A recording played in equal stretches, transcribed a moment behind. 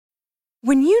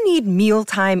When you need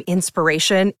mealtime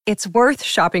inspiration, it's worth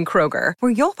shopping Kroger,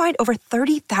 where you'll find over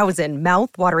 30,000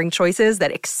 mouth-watering choices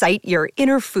that excite your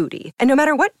inner foodie. And no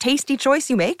matter what tasty choice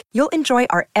you make, you'll enjoy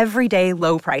our everyday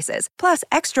low prices, plus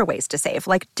extra ways to save,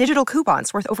 like digital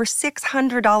coupons worth over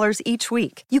 $600 each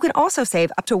week. You can also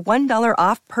save up to $1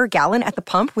 off per gallon at the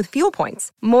pump with fuel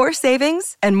points. More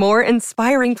savings and more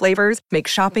inspiring flavors make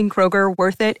shopping Kroger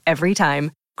worth it every time.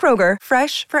 Kroger,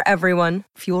 fresh for everyone.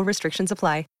 Fuel restrictions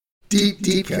apply.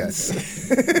 Deep cuts.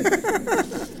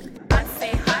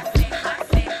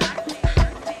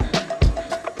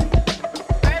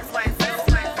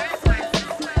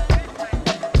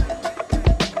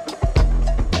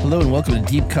 Hello and welcome to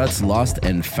Deep Cuts Lost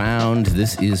and Found.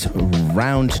 This is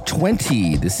round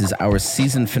 20. This is our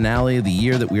season finale. The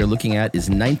year that we are looking at is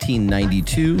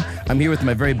 1992. I'm here with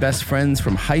my very best friends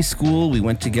from high school. We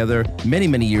went together many,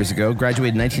 many years ago.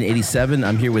 Graduated in 1987.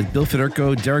 I'm here with Bill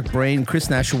Federko, Derek Brain, Chris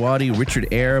Nashawati, Richard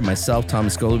Eyre, myself,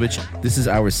 Thomas Golovich. This is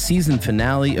our season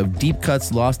finale of Deep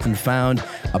Cuts Lost and Found,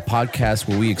 a podcast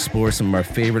where we explore some of our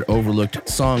favorite overlooked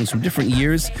songs from different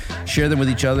years, share them with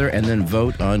each other, and then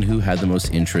vote on who had the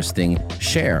most interesting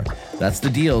share. That's the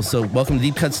deal. So welcome to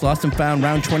Deep Cuts Lost and Found,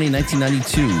 round 20,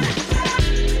 1992.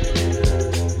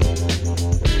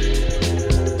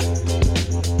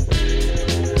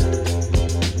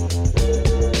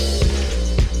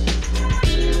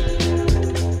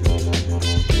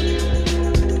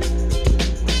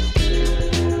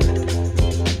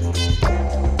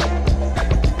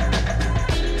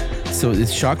 So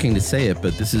it's shocking to say it,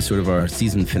 but this is sort of our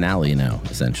season finale now,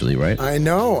 essentially, right? I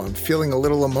know. I'm feeling a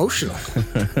little emotional.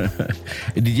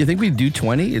 Did you think we'd do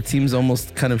 20? It seems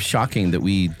almost kind of shocking that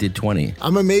we did 20.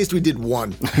 I'm amazed we did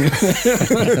one.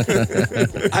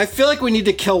 I feel like we need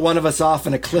to kill one of us off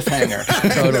in a cliffhanger.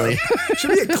 Totally.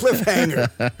 Should be a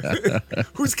cliffhanger.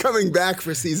 Who's coming back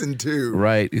for season 2?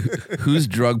 Right. Whose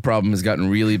drug problem has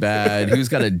gotten really bad? Who's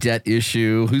got a debt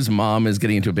issue? Whose mom is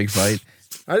getting into a big fight?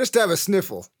 I just have a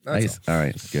sniffle. Nice. All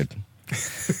right, good.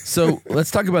 So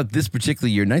let's talk about this particular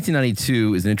year.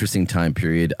 1992 is an interesting time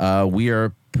period. We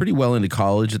are pretty well into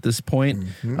college at this point.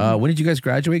 Mm-hmm. When did you guys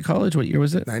graduate college? What year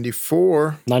was it?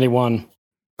 94. 91.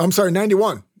 I'm sorry,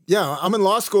 91. Yeah, I'm in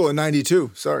law school in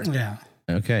 92. Sorry. Yeah.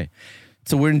 Okay.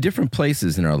 So we're in different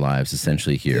places in our lives,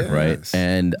 essentially, here, yes. right?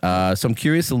 And so I'm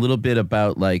curious a little bit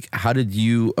about, like, how did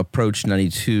you approach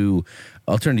 92?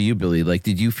 I'll turn to you, Billy. Like,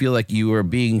 did you feel like you were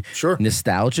being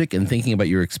nostalgic and thinking about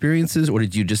your experiences, or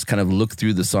did you just kind of look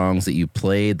through the songs that you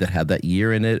played that had that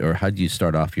year in it, or how did you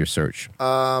start off your search?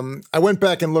 I went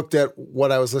back and looked at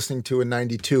what I was listening to in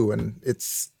 92, and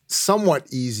it's somewhat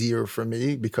easier for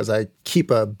me because I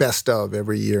keep a best of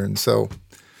every year, and so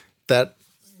that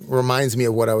reminds me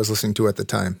of what I was listening to at the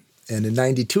time. And in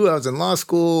 92, I was in law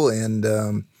school and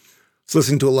was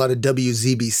listening to a lot of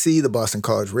WZBC, the Boston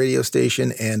College radio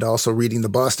station, and also reading the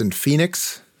Boston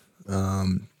Phoenix.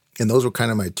 And those were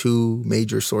kind of my two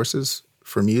major sources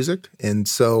for music. And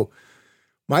so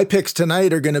my picks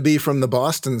tonight are going to be from the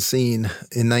Boston scene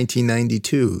in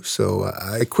 1992. So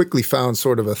I quickly found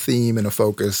sort of a theme and a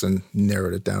focus and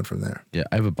narrowed it down from there. Yeah,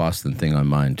 I have a Boston thing on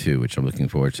mine, too, which I'm looking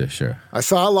forward to, sure. I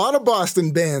saw a lot of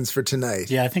Boston bands for tonight.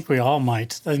 Yeah, I think we all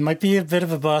might. It might be a bit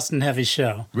of a Boston-heavy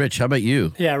show. Rich, how about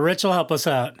you? Yeah, Rich will help us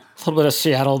out. A little bit of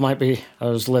Seattle might be. I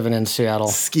was living in Seattle.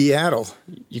 Seattle.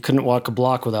 You couldn't walk a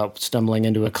block without stumbling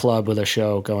into a club with a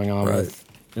show going on. Right.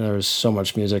 There was so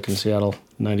much music in Seattle,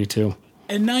 92.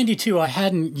 In 92, I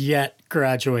hadn't yet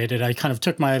graduated. I kind of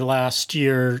took my last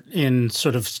year in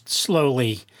sort of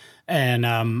slowly. And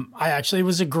it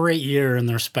was a great year in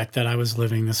the respect that I was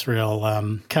living this real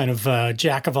kind of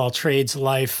jack of all trades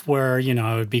life where, you know,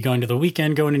 I would be going to the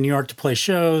weekend, going to New York to play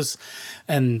shows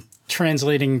and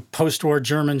translating post-war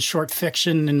German short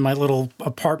fiction in my little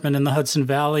apartment in the Hudson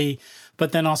Valley,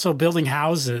 but then also building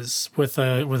houses with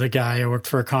a guy who worked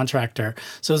for a contractor.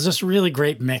 So it was this really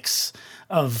great mix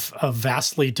of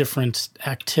vastly different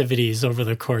activities over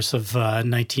the course of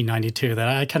 1992 that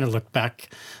I kind of look back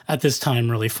at this time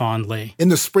really fondly. In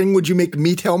the spring, would you make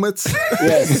meat helmets?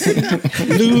 Yes.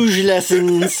 Luge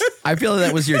lessons. I feel like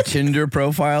that was your Tinder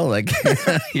profile. Like,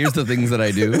 here's the things that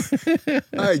I do.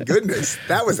 My goodness,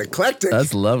 that was eclectic.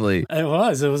 That's lovely. It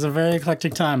was a very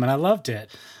eclectic time, and I loved it.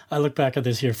 I look back at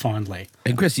this year fondly.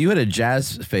 And Chris, you had a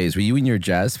jazz phase. Were you in your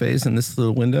jazz phase in this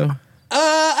little window?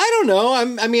 I don't know.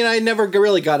 I never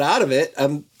really got out of it.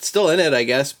 I'm still in it, I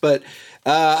guess. But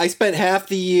I spent half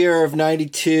the year of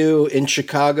 92 in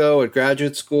Chicago at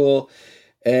graduate school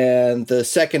and the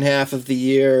second half of the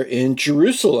year in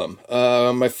Jerusalem,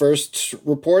 my first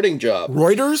reporting job.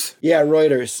 Reuters? Yeah,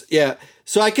 Reuters. Yeah.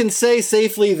 So I can say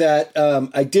safely that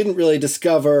I didn't really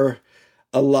discover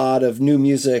a lot of new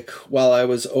music while I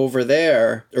was over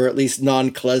there, or at least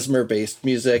non-klezmer based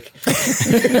music.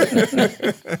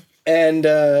 And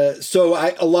so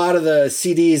a lot of the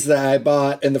CDs that I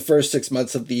bought in the first 6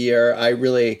 months of the year, I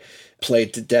really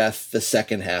played to death the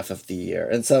second half of the year.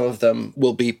 And some of them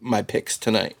will be my picks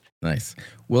tonight. Nice.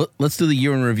 Well, let's do the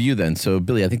year in review then. So,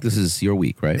 Billy, I think this is your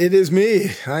week, right? It is me.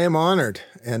 I am honored.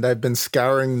 And I've been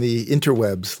scouring the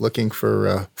interwebs looking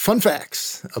for fun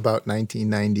facts about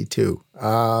 1992.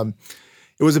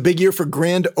 It was a big year for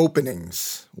grand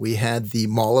openings. We had the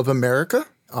Mall of America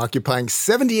occupying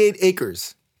 78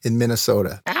 acres in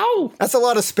Minnesota. Ow! That's a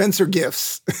lot of Spencer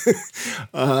gifts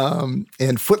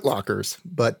and Foot Lockers.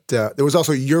 But there was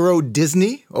also Euro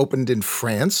Disney, opened in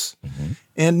France,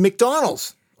 and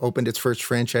McDonald's opened its first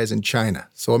franchise in China.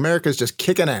 So America's just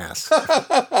kicking ass. All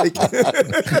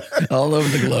over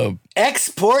the globe.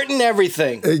 Exporting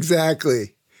everything.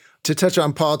 Exactly. To touch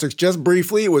on politics just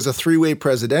briefly, it was a three-way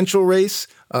presidential race.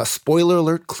 Spoiler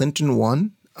alert, Clinton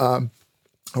won.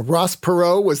 Ross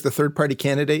Perot was the third-party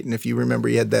candidate, and if you remember,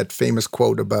 he had that famous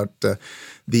quote about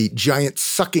the giant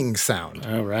sucking sound.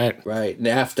 All right. Right,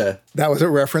 NAFTA. That was a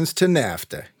reference to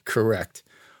NAFTA, correct.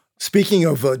 Speaking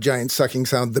of giant sucking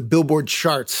sound, the Billboard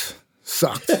charts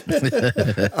sucked.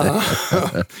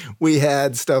 We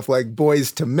had stuff like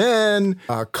Boys to Men,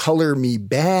 Color Me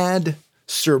Bad,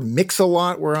 Sir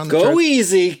Mix-a-Lot were on the Go charts.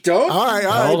 easy. Don't. All right.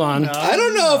 Hold on. I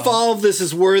don't know if all of this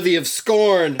is worthy of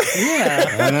scorn.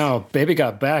 I know. Baby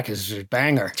Got Back is a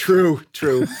banger. True.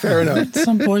 Fair enough.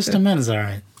 Some Boys to Men is all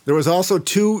right. There was also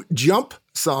 2 Jump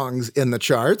songs in the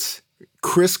charts.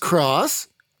 Criss Cross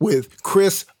with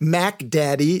Chris Mac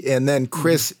Daddy and then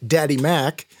Chris Daddy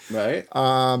Mac. Right.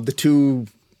 The 2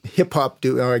 hip-hop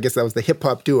duo, I guess that was the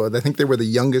hip-hop duo. I think they were the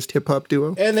youngest hip-hop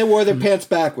duo. And they wore their pants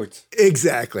backwards.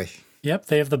 Exactly. Yep,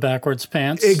 they have the backwards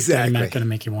pants. Exactly. They're not going to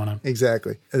make you want to.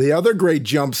 Exactly. And the other great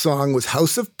Jump song was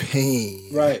House of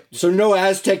Pain. Right. So no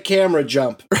Aztec camera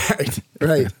jump.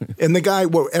 Right. And the guy,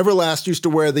 Everlast used to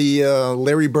wear the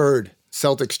Larry Bird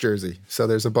Celtics jersey. So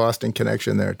there's a Boston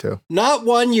connection there too. Not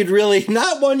one you'd really,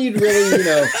 want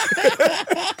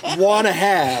to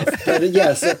have. But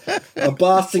yes, a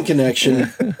Boston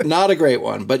connection. Not a great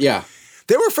one, but yeah.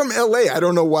 They were from L.A. I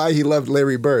don't know why he loved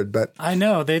Larry Bird, but... I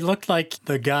know. They looked like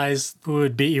the guys who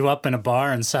would beat you up in a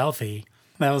bar in Southie.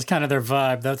 That was kind of their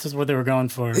vibe. That's just what they were going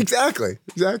for. Exactly.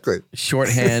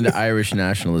 Shorthand Irish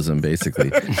nationalism, basically.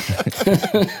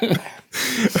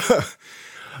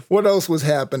 What else was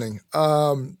happening?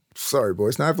 Sorry,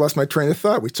 boys. Now I've lost my train of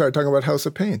thought. We started talking about House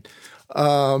of Pain.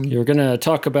 You were going to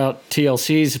talk about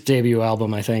TLC's debut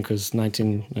album, I think, was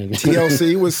 1990.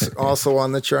 TLC was also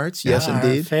on the charts. Yes,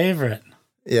 indeed. Our favorite.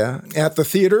 Yeah. At the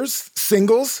theaters,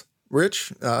 singles,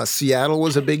 Rich. Seattle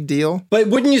was a big deal. But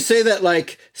wouldn't you say that,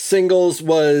 like, Singles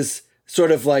was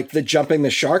sort of like the jumping the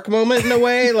shark moment in a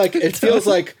way? Like, it feels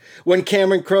like when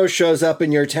Cameron Crowe shows up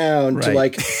in your town to,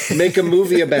 like, make a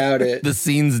movie about it. The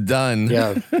scene's done.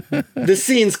 Yeah. The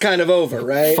scene's kind of over,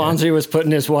 right? Fonzie was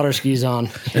putting his water skis on.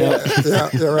 Yeah,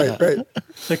 right.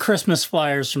 The Christmas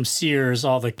flyers from Sears,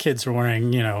 all the kids were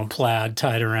wearing, plaid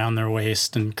tied around their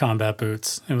waist and combat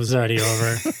boots. It was already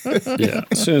over. Yeah.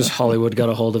 As soon as Hollywood got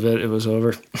a hold of it, it was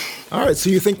over. All right. So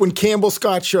you think when Campbell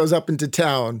Scott shows up into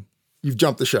town, you've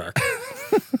jumped the shark?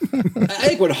 I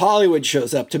think when Hollywood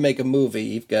shows up to make a movie,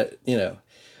 you've got,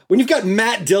 when you've got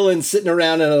Matt Dillon sitting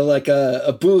around in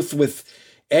a booth with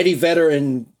Eddie Vedder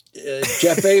and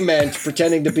Jeff Ament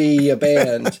pretending to be a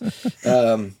band.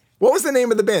 What was the name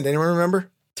of the band? Anyone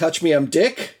remember? Touch Me, I'm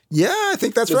Dick? Yeah, I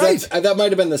think that's right. That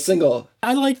might have been the single.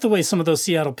 I like the way some of those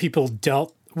Seattle people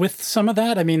dealt with some of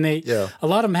that. I mean, a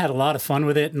lot of them had a lot of fun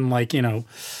with it. And I can't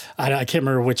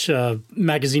remember which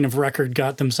magazine of record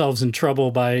got themselves in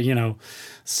trouble by,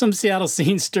 some Seattle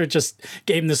scenester just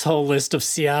gave them this whole list of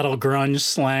Seattle grunge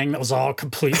slang that was all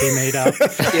completely made up.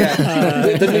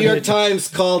 Yeah. The New York Times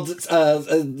called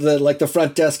the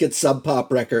front desk at Sub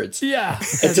Pop Records. Yeah.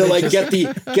 And to get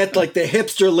the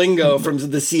hipster lingo from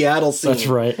the Seattle scene. That's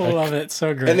right. I love it.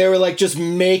 So great. And they were just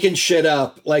making shit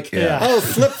up.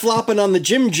 Flip flopping on the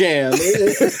Jim Jam. Like,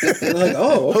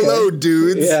 oh, okay. Hello,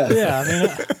 dudes. Yeah. I mean,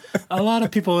 a lot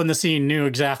of people in the scene knew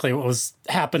exactly what was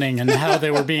happening and how they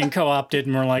were being co-opted,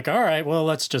 and were like, all right, well,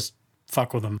 let's just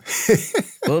fuck with them.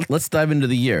 Well, let's dive into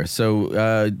the year.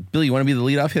 So, Billy, you want to be the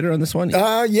leadoff hitter on this one?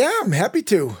 Yeah, I'm happy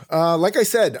to. Like I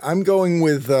said, I'm going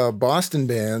with Boston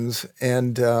bands,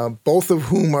 and both of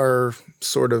whom are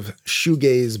sort of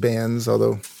shoegaze bands,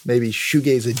 although maybe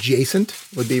shoegaze adjacent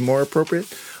would be more appropriate.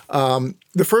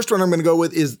 The first one I'm going to go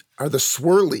with are the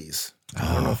Swirlies.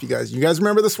 I don't know if you guys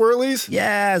remember the Swirlies?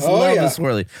 Yes, love the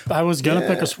Swirly. I was going to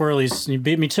pick a Swirlies, and you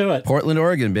beat me to it. Portland,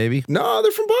 Oregon, baby. No,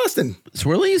 they're from Boston.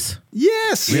 Swirlies?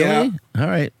 Yes. Really? Yeah. All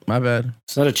right, my bad.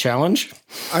 Is that a challenge?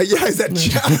 Yeah, is that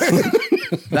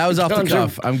That was off the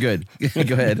cuff. I'm good.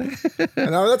 Go ahead.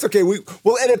 No, that's okay.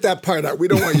 We'll edit that part out. We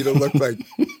don't want you to look like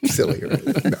silly or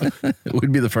anything. No. It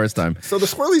would be the first time. So the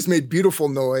Swirlies made beautiful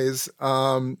noise.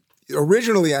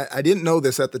 Originally, I didn't know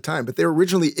this at the time, but they were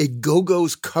originally a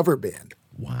Go-Go's cover band.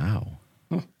 Wow.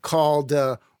 Called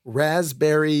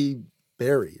Raspberry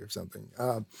Berry or something.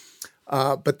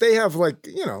 But they have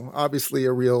obviously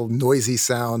a real noisy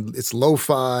sound. It's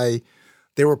lo-fi.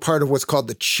 They were part of what's called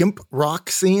the chimp rock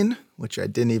scene, which I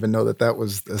didn't even know that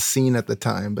was a scene at the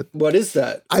time. But What is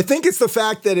that? I think it's the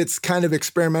fact that it's kind of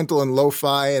experimental and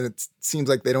lo-fi, and it seems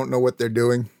like they don't know what they're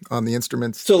doing on the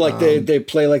instruments. So they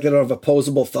play like they don't have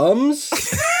opposable thumbs?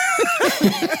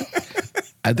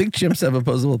 I think chimps have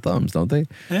opposable thumbs, don't they?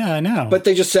 Yeah, I know. But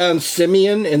they just sound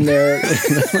simian in their...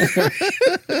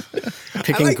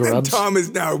 Picking I like grubs. that Tom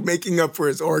is now making up for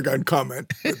his Oregon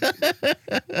comment.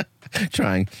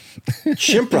 Trying.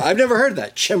 chimp rock. I've never heard of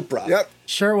that. Chimp rock. Yep,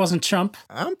 Sure it wasn't Chump.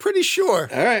 I'm pretty sure.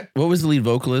 All right. What was the lead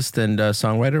vocalist and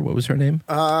songwriter? What was her name?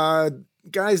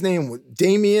 Guy's name was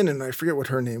Damien, and I forget what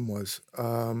her name was.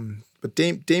 But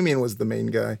Damien was the main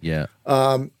guy. Yeah.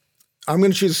 I'm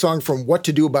going to choose a song from What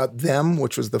to Do About Them,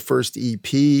 which was the first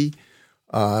EP.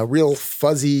 Real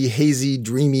fuzzy, hazy,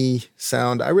 dreamy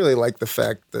sound. I really like the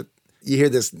fact that you hear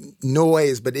this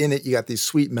noise, but in it you got these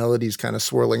sweet melodies kind of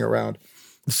swirling around.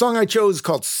 The song I chose is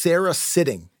called Sarah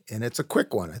Sitting, and it's a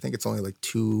quick one. I think it's only like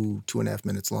 2.5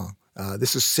 minutes long.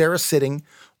 This is Sarah Sitting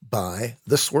by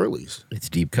the Swirlies. It's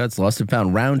Deep Cuts, Lost and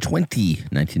Found, round 20,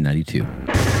 1992.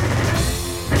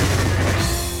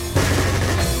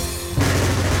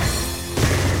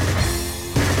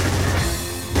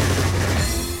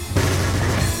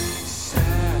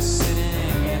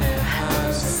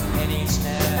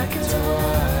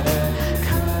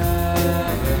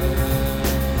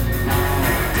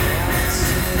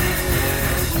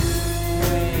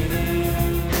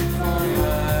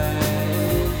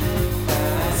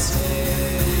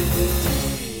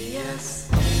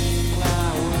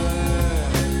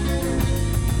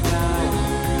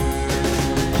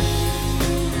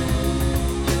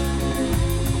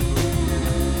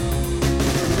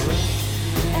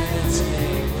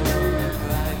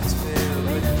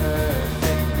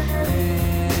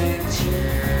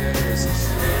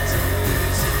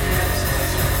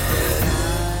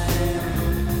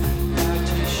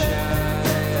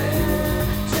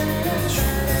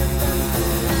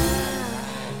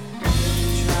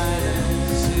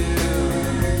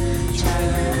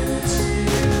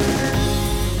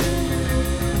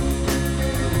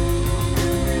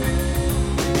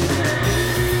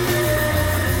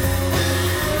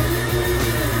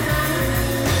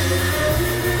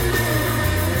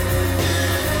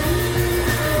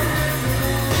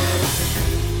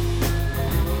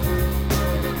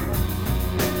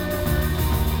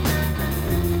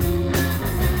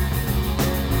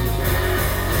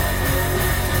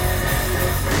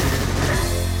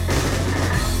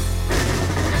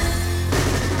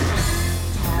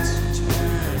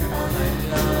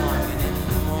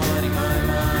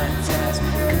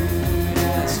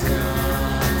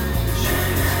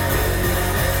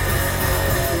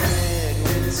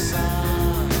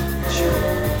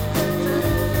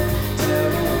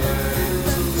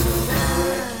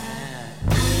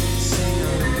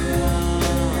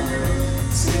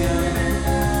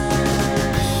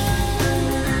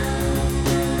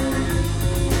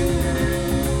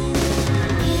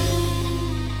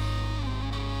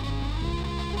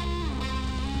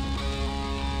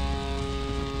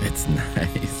 It's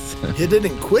nice. Hit it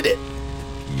and quit it.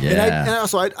 Yeah. And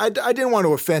also, I didn't want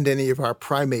to offend any of our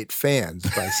primate fans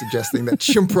by suggesting that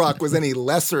chimp rock was any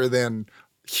lesser than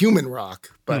human rock.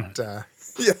 But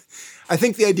yeah, I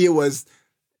think the idea was,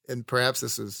 and perhaps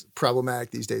this is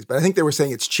problematic these days, but I think they were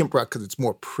saying it's chimp rock because it's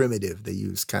more primitive. They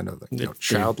use kind of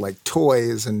childlike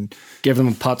toys and Give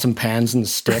them pots and pans and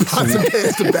sticks. pots and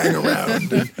pans to bang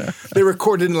around. And they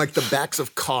recorded in like the backs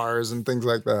of cars and things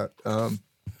like that.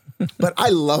 But I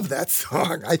love that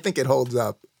song. I think it holds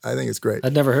up. I think it's great.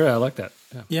 I'd never heard it. I like that.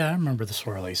 Yeah. Yeah, I remember the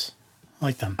Swirlies. I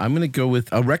like them. I'm going to go with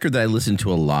a record that I listened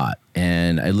to a lot,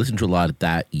 and I listened to a lot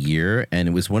that year, and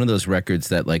it was one of those records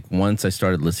that, like, once I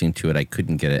started listening to it, I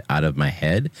couldn't get it out of my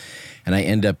head, and I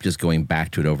end up just going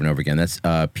back to it over and over again. That's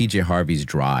PJ Harvey's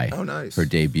Dry. Oh, nice. Her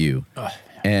debut.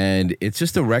 And it's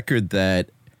just a record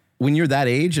that when you're that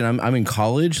age and I'm in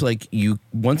college, like you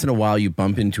once in a while you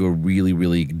bump into a really,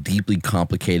 really deeply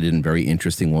complicated and very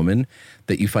interesting woman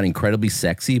that you find incredibly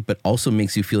sexy, but also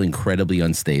makes you feel incredibly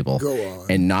unstable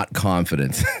and not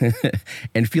confident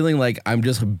and feeling like I'm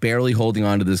just barely holding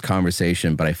on to this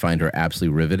conversation, but I find her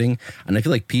absolutely riveting. And I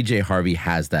feel like PJ Harvey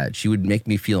has that. She would make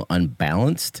me feel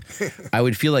unbalanced. I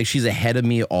would feel like she's ahead of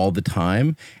me all the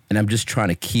time and I'm just trying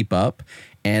to keep up.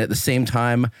 And at the same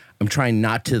time, I'm trying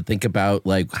not to think about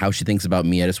like how she thinks about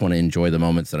me. I just want to enjoy the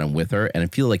moments that I'm with her. And I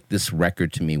feel like this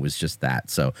record to me was just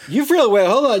that. So you've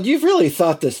really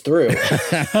thought this through.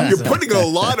 You're putting a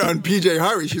lot on PJ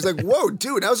Harvey. She's like, whoa,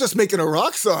 dude, I was just making a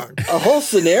rock song. A whole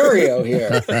scenario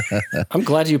here. I'm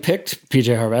glad you picked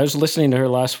PJ Harvey. I was listening to her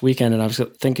last weekend and I was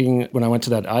thinking when I went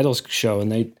to that Idols show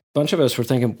and a bunch of us were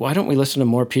thinking, why don't we listen to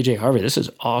more PJ Harvey? This is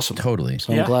awesome. Totally.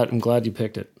 So I'm glad you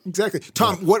picked it. Exactly.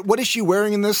 Tom, what is she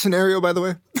wearing in this scenario, by the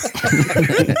way?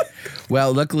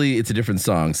 Well, luckily it's a different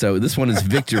song. So this one is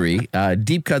Victory.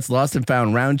 Deep Cuts Lost and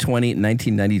Found, round 20,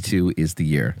 1992 is the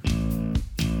year.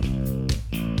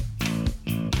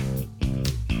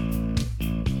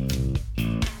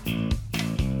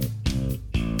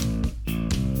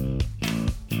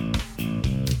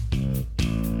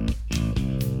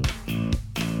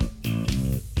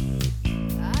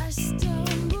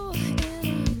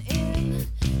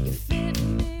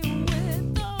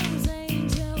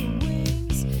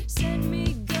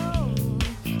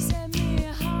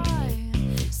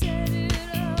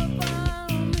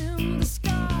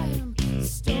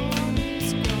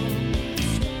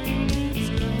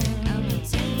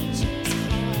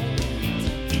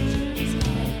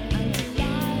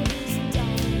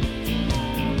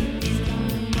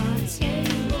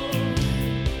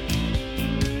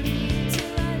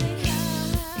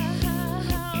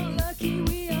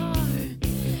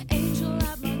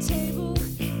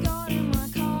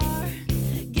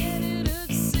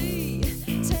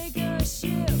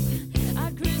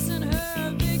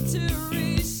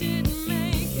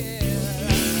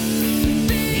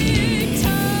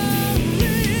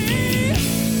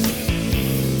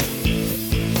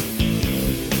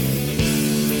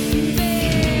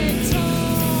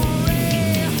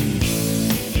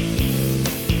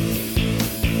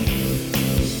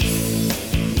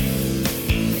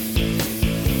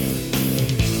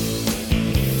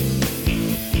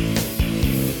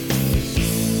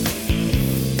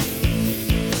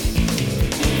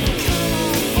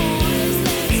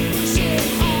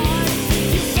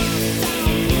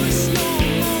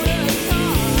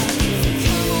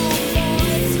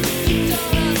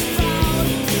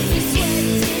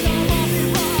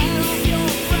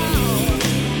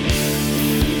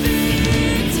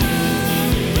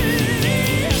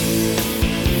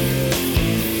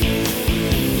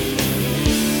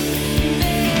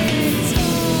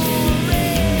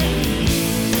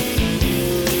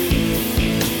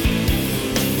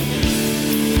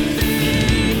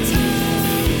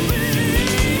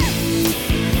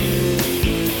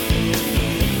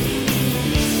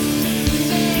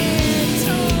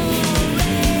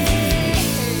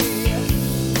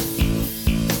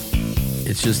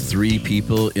 Just three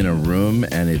people in a room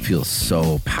and it feels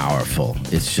so powerful.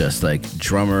 It's just like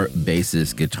drummer,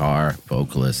 bassist, guitar,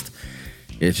 vocalist.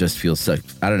 It just feels so,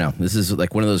 I don't know. This is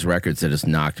like one of those records that just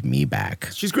knocked me back.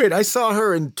 She's great. I saw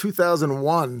her in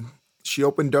 2001. She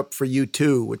opened up for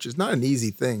U2, which is not an easy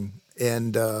thing.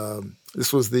 And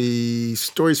this was the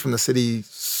Stories from the City,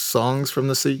 Songs from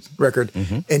the City record.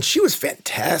 Mm-hmm. And she was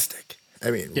fantastic. I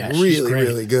mean, really,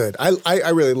 really good. I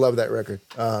really love that record.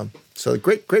 So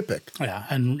great pick. Yeah,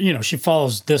 and she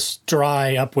follows this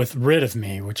dry up with Rid of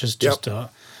Me, which is just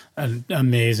an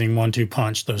amazing 1-2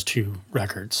 punch. Those two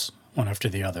records, one after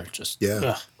the other, just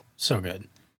so good.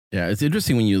 Yeah, it's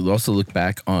interesting when you also look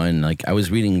back on, like, I was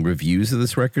reading reviews of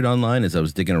this record online as I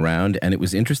was digging around, and it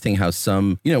was interesting how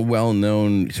some,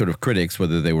 well-known sort of critics,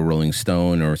 whether they were Rolling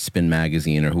Stone or Spin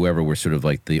Magazine or whoever were sort of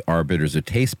like the arbiters of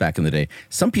taste back in the day,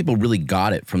 some people really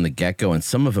got it from the get-go, and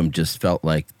some of them just felt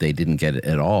like they didn't get it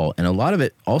at all. And a lot of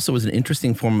it also was an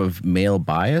interesting form of male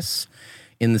bias,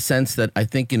 in the sense that I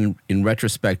think in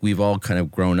retrospect, we've all kind of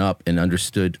grown up and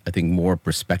understood, I think, more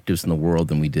perspectives in the world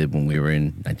than we did when we were in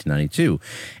 1992.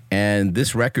 And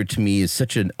this record to me is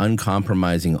such an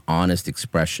uncompromising, honest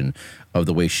expression of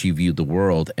the way she viewed the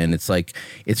world. And it's like,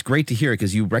 it's great to hear it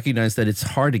because you recognize that it's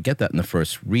hard to get that in the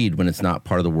first read when it's not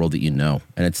part of the world that you know.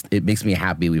 And it makes me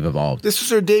happy we've evolved. This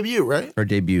was her debut, right? Her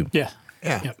debut. Yeah.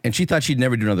 Yeah. Yep. And she thought she'd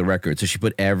never do another record, so she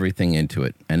put everything into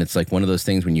it. And it's like one of those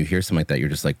things when you hear something like that, you're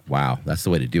just like, wow, that's the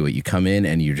way to do it. You come in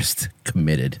and you're just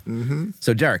committed. Mm-hmm.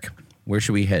 So, Derek, where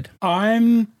should we head?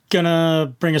 I'm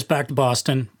gonna bring us back to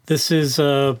Boston. This is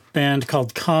a band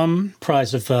called Come,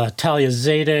 comprised of Talia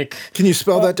Zadek. Can you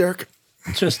spell that, Derek?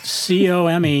 Just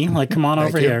COME, like come on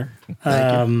over here.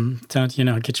 Don't,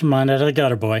 get your mind out of the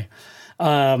gutter, boy.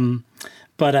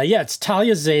 But it's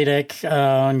Talia Zadek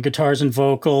on guitars and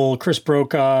vocal, Chris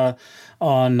Brokaw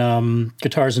on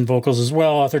guitars and vocals as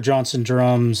well, Arthur Johnson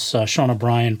drums, Sean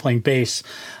O'Brien playing bass.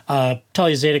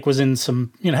 Talia Zadek was in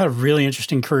had a really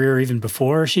interesting career even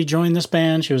before she joined this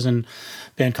band. She was in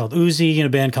a band called Uzi and a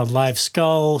band called Live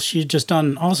Skull. She'd just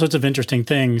done all sorts of interesting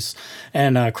things.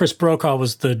 And Chris Brokaw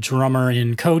was the drummer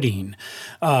in Codeine.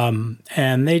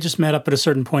 And they just met up at a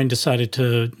certain point and decided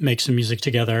to make some music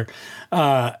together.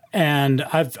 And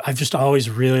I've just always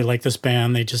really liked this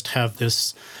band. They just have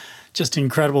this just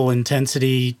incredible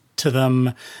intensity to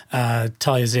them.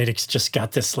 Talia Zadek's just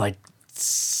got this like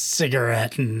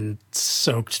cigarette and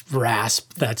soaked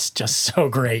rasp that's just so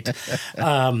great.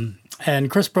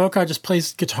 And Chris Brokaw just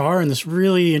plays guitar in this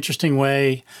really interesting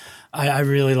way. I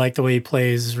really like the way he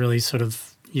plays, really sort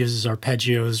of uses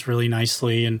arpeggios really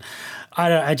nicely. And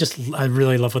I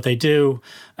really love what they do.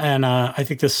 And I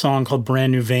think this song called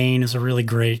Brand New Vein is a really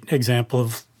great example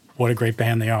of what a great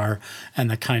band they are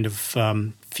and the kind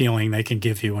of feeling they can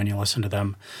give you when you listen to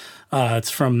them. It's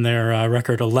from their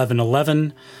record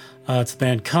 1111. It's the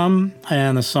band Come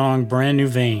and the song Brand New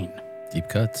Vein. Deep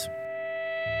cuts.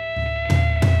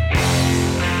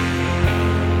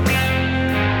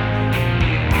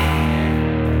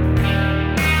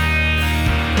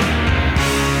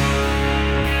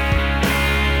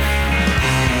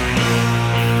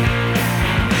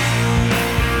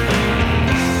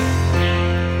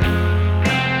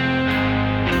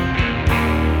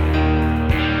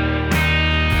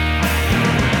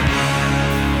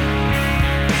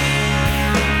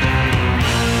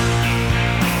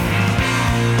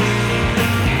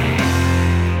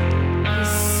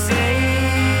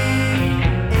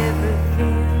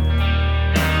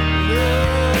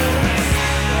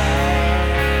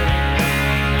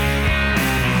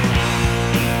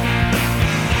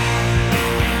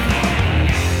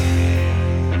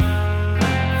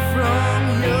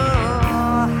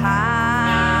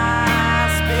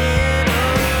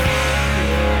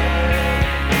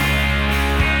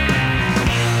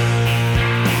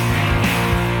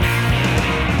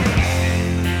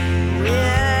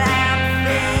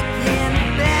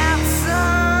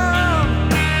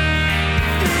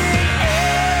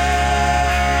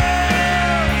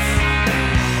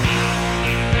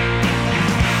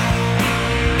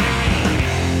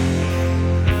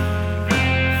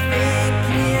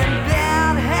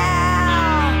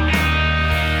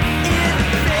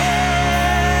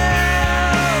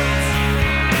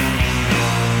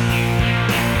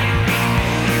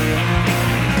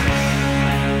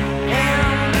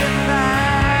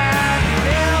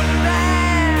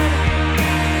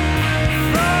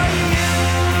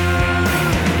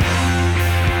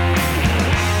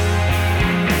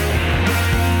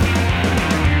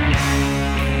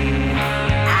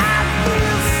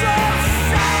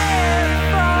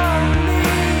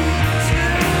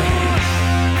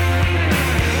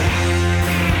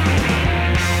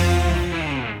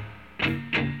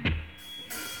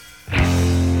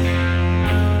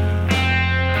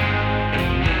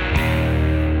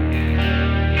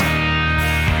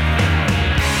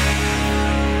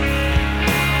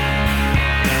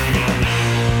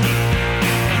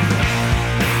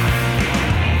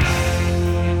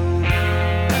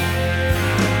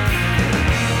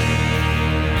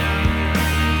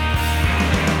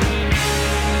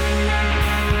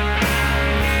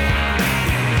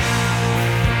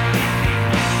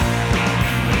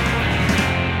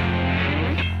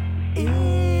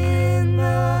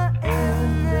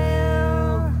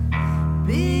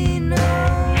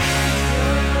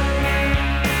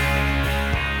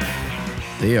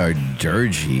 They are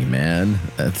dirgy, man.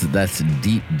 That's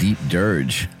deep, deep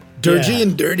dirge. Dirgy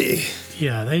and dirty.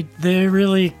 Yeah, they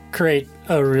really create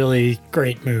a really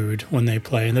great mood when they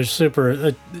play, and they're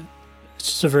it's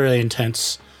just a very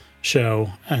intense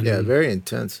show. And yeah, very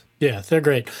intense. Yeah, they're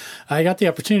great. I got the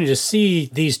opportunity to see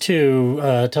these two,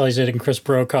 Talia Zadek and Chris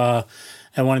Brokaw,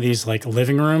 at one of these like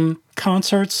living room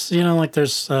concerts. You know, like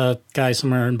there's a guy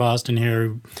somewhere in Boston here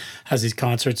who has these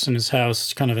concerts in his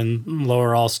house, kind of in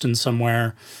Lower Alston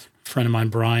somewhere. A friend of mine,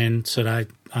 Brian, said,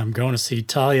 I'm going to see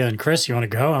Talia and Chris. You want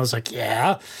to go? I was like,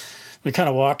 yeah. We kind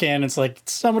of walk in, it's like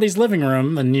somebody's living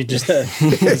room, and you just so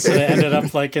they ended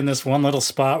up like in this one little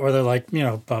spot where they're like,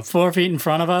 about 4 feet in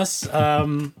front of us.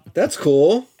 That's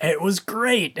cool. It was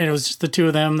great. And it was just the two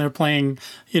of them. They're playing,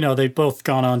 they've both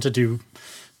gone on to do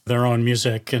their own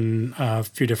music and a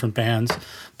few different bands.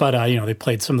 But, they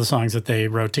played some of the songs that they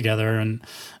wrote together, and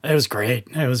it was great.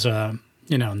 It was, and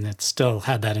it still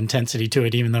had that intensity to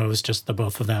it, even though it was just the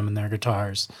both of them and their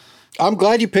guitars. I'm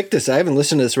glad you picked this. I haven't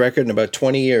listened to this record in about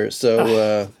 20 years,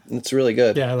 so it's really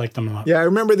good. Yeah, I like them a lot. Yeah, I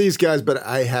remember these guys, but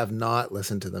I have not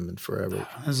listened to them in forever.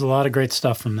 There's a lot of great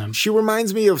stuff from them. She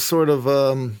reminds me of sort of,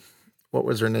 what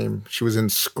was her name? She was in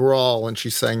Scrawl, and she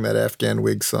sang that Afghan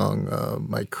Whig song,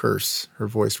 My Curse. Her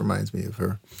voice reminds me of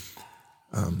her.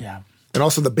 Yeah. And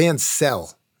also the band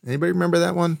Cell. Anybody remember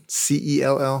that one?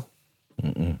 Cell?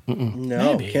 No,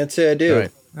 Maybe. can't say I do.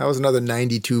 Right. That was another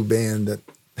 92 band that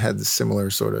had the similar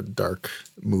sort of dark,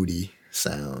 moody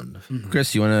sound.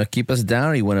 Chris, you want to keep us down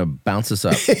or you want to bounce us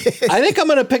up? I think I'm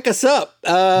going to pick us up.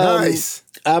 Nice.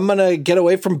 I'm going to get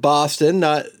away from Boston,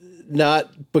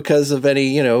 not because of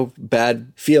any,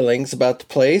 bad feelings about the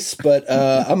place, but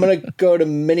I'm going to go to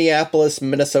Minneapolis,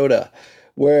 Minnesota,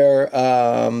 where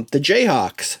the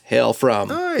Jayhawks hail from.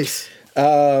 Nice.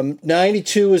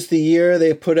 92 was the year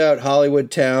they put out Hollywood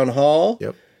Town Hall,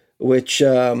 Yep. which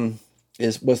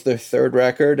was their third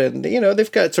record. And,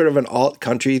 they've got sort of an alt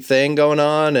country thing going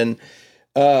on. And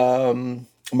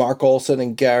Mark Olson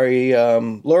and Gary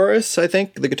Louris, I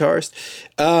think, the guitarist.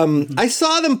 I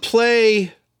saw them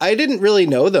play. I didn't really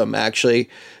know them, actually.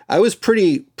 I was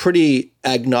pretty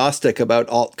agnostic about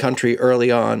alt country early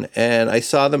on, and I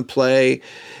saw them play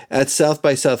at South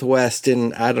by Southwest in,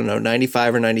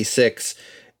 95 or 96,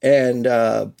 and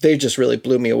they just really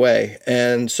blew me away.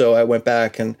 And so I went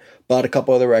back and bought a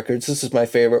couple other records. This is my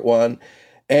favorite one.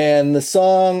 And the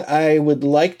song I would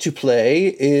like to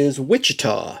play is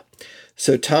Wichita.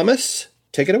 So Thomas,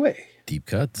 take it away. Deep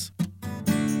cuts.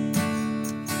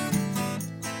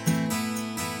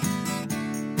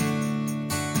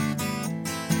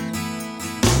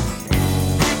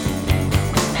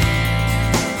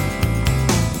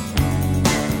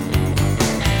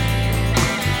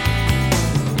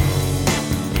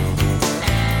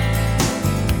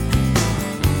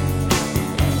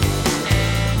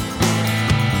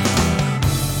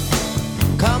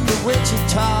 Come to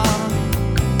Wichita,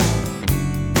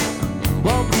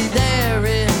 won't be there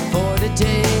in 40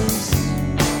 days.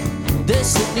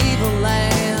 This an evil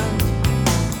land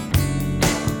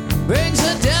brings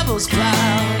a devil's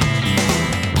cloud.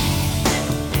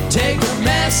 Take a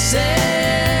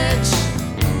message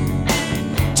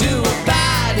to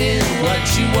abide in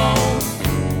what you want,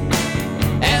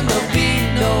 and there'll be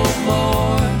no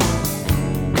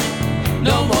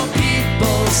more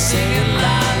people singing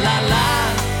la la la.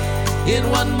 In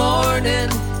one morning,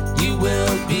 you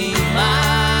will be mine.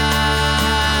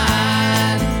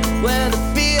 Where the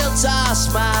fields are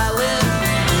smiling,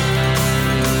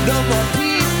 no more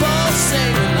people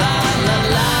singing la la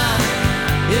la.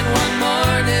 In one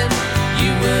morning,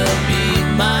 you will be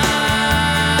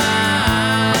mine.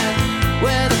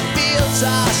 Where the fields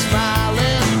are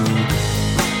smiling,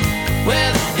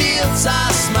 where the fields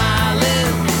are smiling.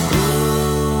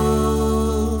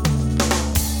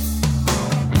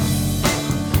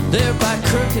 There by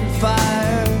Crook and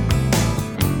Fire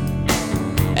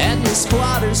and the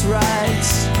squatters'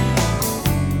 rights.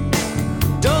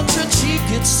 Don't your cheek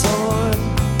get sore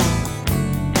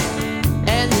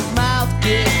and your mouth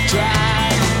get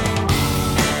dry.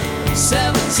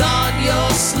 Seven's on your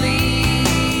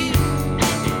sleeve,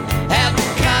 have the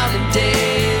counting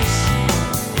days.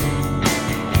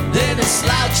 Then it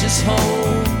slouches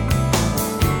home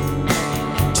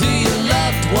to your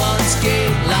loved one's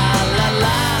gate. La la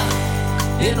la.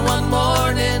 In one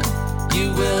morning,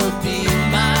 you will be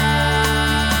mine.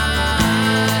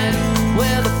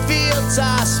 Where the fields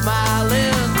are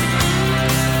smiling,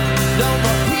 no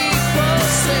more people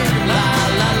sing la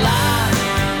la la.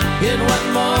 In one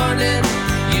morning,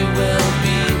 you will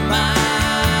be mine.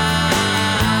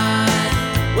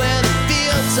 Where the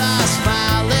fields are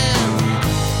smiling,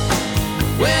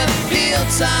 where the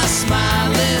fields are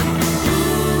smiling.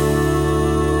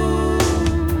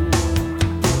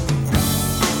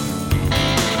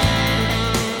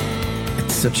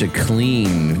 Such a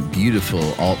clean,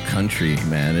 beautiful alt country,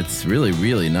 man. It's really,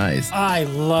 really nice. I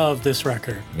love this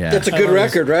record. Yeah. It's a good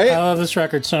record, right? I love this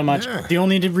record so much. Yeah. The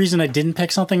only reason I didn't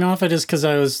pick something off it is because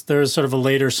there was sort of a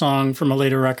later song from a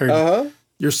later record.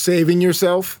 You're saving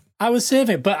yourself? I was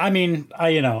saving it, but I mean,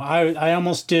 I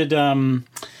almost did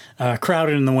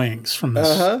 "Crowded in the Wings" from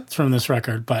this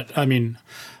record, but I mean,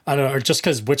 I don't know, or just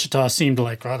because Wichita seemed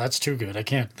like, oh, that's too good. I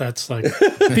can't. That's like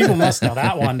people must know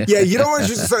that one. Yeah, you don't want to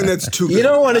choose something that's too good. You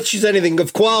don't want to choose anything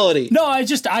of quality. No, I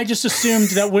just assumed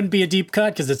that wouldn't be a deep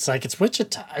cut because it's like it's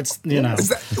Wichita. It's Is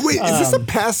this a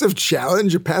passive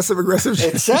challenge, a passive aggressive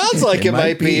challenge? It sounds like it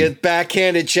might be a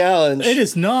backhanded challenge. It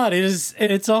is not. It's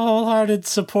a wholehearted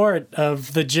support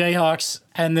of the Jayhawks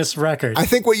and this record. I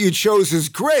think what you chose is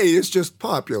great. It's just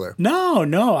popular. No,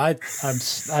 I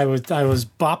was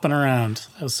bopping around.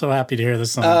 I was so happy to hear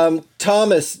this song.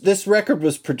 Thomas, this record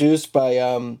was produced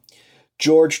by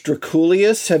George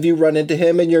Draculius. Have you run into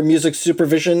him in your music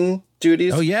supervision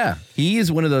duties? Oh yeah, he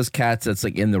is one of those cats that's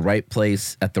like in the right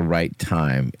place at the right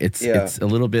time. It's a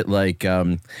little bit like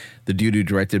the dude who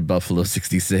directed Buffalo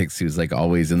 '66, who's like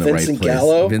always in the right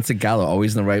place. Vincent Gallo,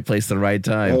 always in the right place at the right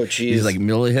time. Oh geez, he's like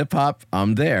middle of hip hop,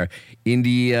 I'm there.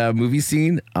 Indie movie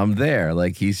scene, I'm there.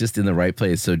 Like he's just in the right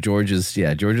place. So George is one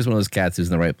of those cats who's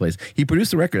in the right place. He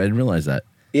produced the record. I didn't realize that.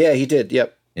 Yeah, he did.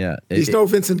 Yep. Yeah, he's no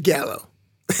Vincent Gallo.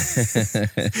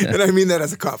 And I mean that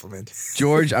as a compliment.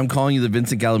 George, I'm calling you the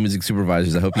Vincent Gallo music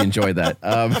supervisors. I hope you enjoyed that.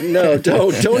 No,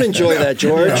 don't enjoy that,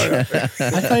 George. No. I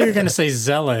thought you were going to say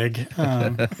Zelig.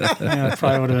 That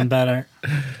probably would have been better.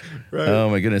 Right. Oh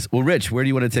my goodness. Well, Rich, where do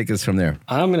you want to take us from there?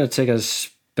 I'm going to take us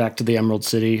back to the Emerald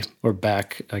City, or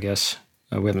back, I guess.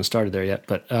 We haven't started there yet,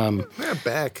 but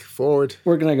back, forward.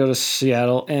 We're going to go to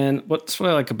Seattle. And what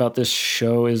I like about this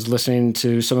show is listening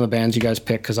to some of the bands you guys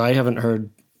pick, because I haven't heard.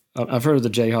 I've heard of the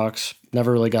Jayhawks,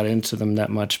 never really got into them that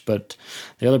much, but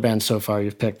the other bands so far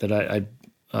you've picked that I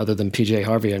other than PJ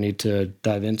Harvey, I need to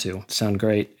dive into. Sound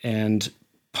great. And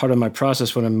part of my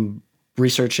process when I'm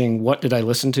researching what did I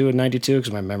listen to in 92,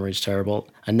 because my memory's terrible,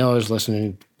 I know I was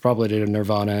listening probably to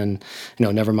Nirvana and,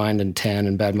 Nevermind and 10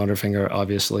 and Bad Motorfinger,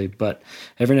 obviously, but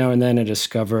every now and then I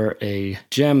discover a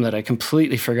gem that I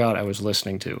completely forgot I was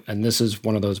listening to, and this is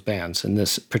one of those bands, and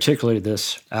particularly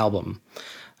this album.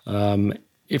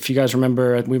 If you guys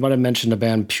remember, we might have mentioned the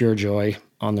band Pure Joy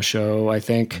on the show, I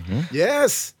think. Mm-hmm.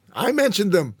 Yes, I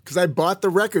mentioned them because I bought the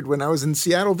record when I was in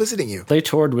Seattle visiting you. They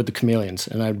toured with the Chameleons,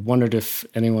 and I wondered if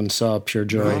anyone saw Pure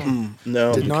Joy.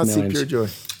 No. Did not see Pure Joy.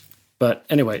 But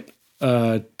anyway,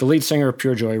 the lead singer of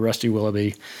Pure Joy, Rusty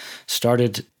Willoughby,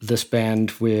 started this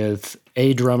band with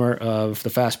a drummer of the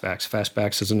Fastbacks.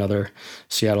 Fastbacks is another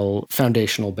Seattle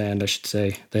foundational band, I should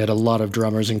say. They had a lot of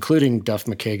drummers, including Duff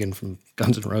McKagan from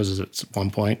Guns N' Roses at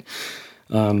one point.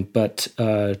 But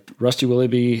Rusty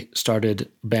Willoughby started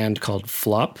a band called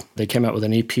Flop. They came out with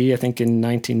an EP, I think, in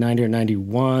 1990 or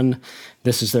 91.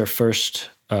 This is their first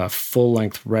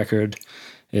full-length record.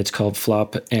 It's called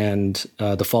Flop and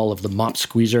The Fall of the Mop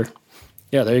Squeezer.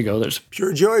 Yeah, there you go. There's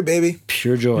Pure Joy, baby.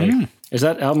 Pure Joy. Is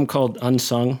that album called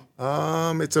Unsung?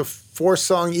 It's a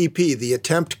 4-song EP. The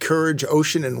Attempt, Courage,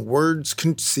 Ocean, and Words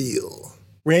Conceal.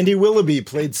 Randy Willoughby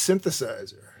played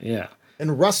synthesizer. Yeah.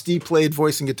 And Rusty played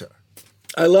voice and guitar.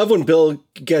 I love when Bill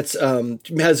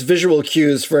has visual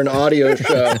cues for an audio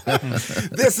show.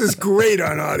 This is great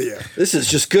on audio. This is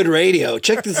just good radio.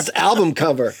 Check this album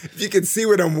cover. If you can see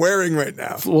what I'm wearing right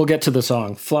now. We'll get to the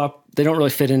song. Flop, they don't really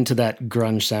fit into that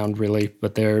grunge sound really,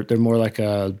 but they're more like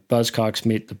a Buzzcocks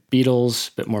meet the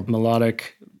Beatles, a bit more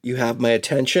melodic. You have my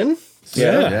attention.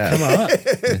 Yeah. Come on.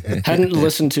 Hadn't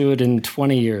listened to it in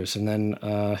 20 years, and then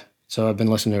so I've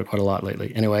been listening to it quite a lot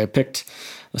lately. Anyway, I picked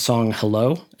the song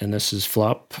Hello, and this is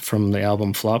Flop from the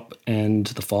album Flop and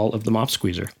The Fall of the Mop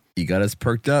Squeezer. You got us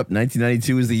perked up.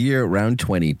 1992 is the year, round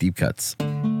 20, Deep Cuts.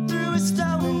 Threw a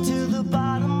stone into the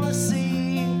bottomless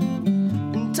sea,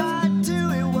 and tied to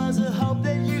it was a hope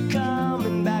that you're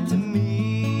coming back to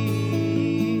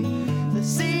me. The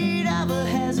seed of a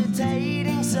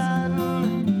hesitating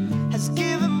son has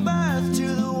given birth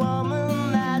to the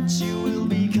woman that you will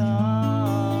become.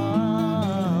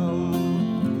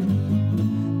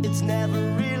 It's never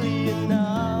really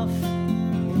enough.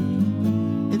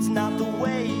 It's not the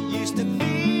way it used to be.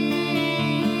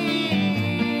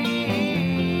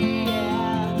 Yeah.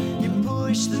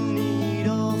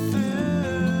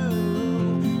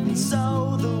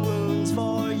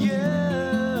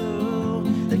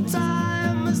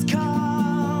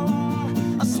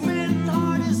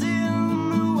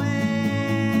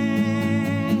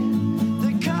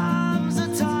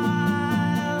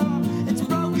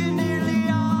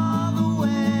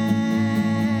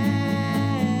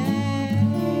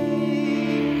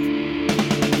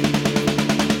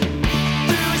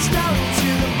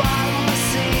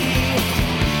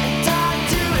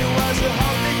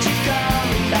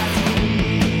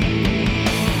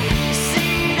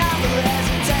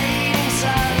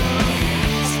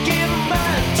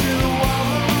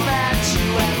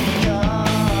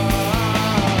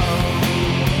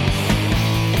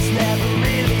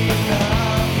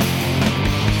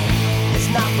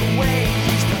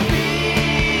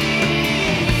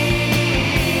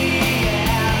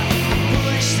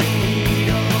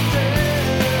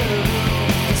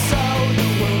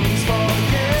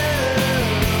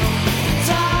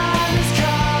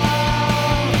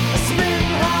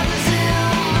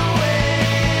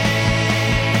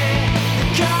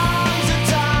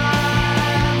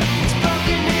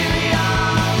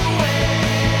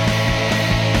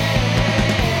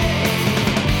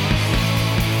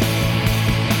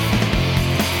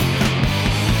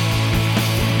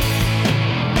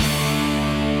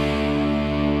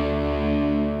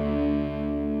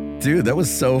 Dude, that was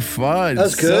so fun. That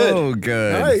was good. So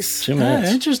good. Nice. Jim Yeah,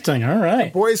 Nance. interesting. All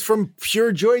right. Boys from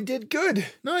Pure Joy did good.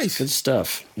 Nice. Good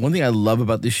stuff. One thing I love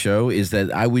about this show is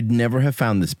that I would never have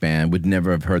found this band, would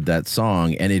never have heard that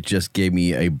song, and it just gave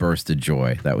me a burst of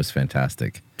joy. That was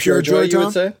fantastic. Pure Joy, you Tom?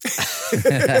 would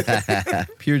say?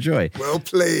 Pure joy. Well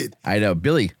played. I know.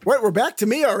 Billy. What, we're back to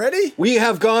me already? We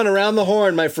have gone around the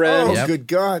horn, my friend. Oh, Yep. good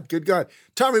God. Good God.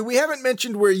 Tommy, we haven't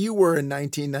mentioned where you were in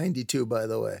 1992, by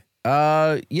the way.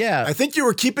 Yeah. I think you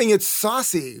were keeping it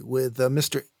saucy with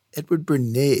Mr. Edward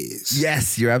Bernays.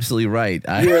 Yes, you're absolutely right.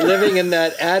 You were living in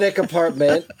that attic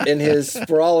apartment in his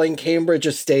sprawling Cambridge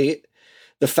estate,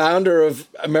 the founder of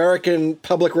American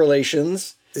Public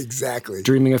Relations. Exactly.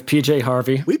 Dreaming of PJ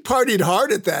Harvey. We partied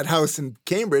hard at that house in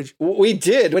Cambridge. We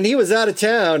did. When he was out of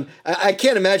town, I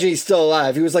can't imagine he's still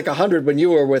alive. He was like 100 when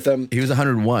you were with him, He was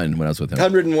 101 when I was with him.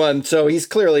 101. So he's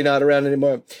clearly not around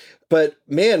anymore. But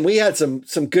man, we had some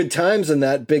good times in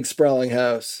that big sprawling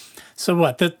house. So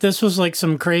what? This was like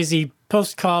some crazy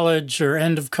post-college or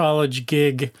end-of-college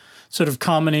gig, sort of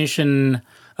combination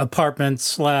apartment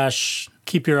 /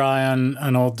 keep your eye on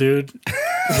an old dude.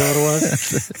 Is that what it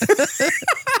was?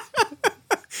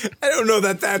 I don't know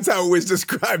that that's how it was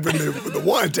described in the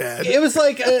want ad. It was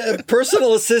like a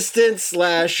personal assistant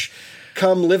 /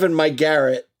 come live in my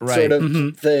garret Right. sort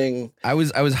of thing. I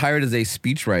was hired as a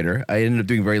speechwriter. I ended up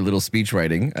doing very little speech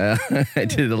writing. I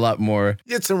did a lot more.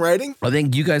 You had some writing? I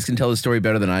think you guys can tell the story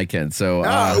better than I can.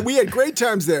 So We had great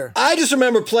times there. I just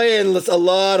remember playing a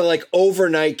lot of like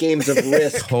overnight games of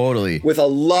Risk totally. with a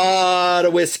lot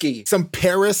of whiskey. Some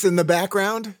Paris in the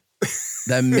background.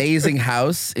 The amazing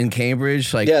house in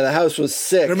Cambridge. Like, Yeah, the house was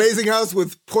sick. An amazing house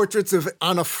with portraits of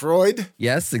Anna Freud.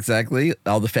 yes, exactly.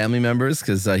 All the family members,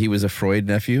 because he was a Freud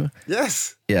nephew.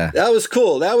 Yes. Yeah. That was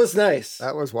cool. That was nice.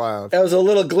 That was wild. That was a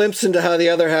little glimpse into how the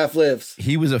other half lives.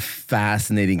 He was a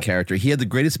fascinating character. He had the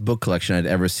greatest book collection I'd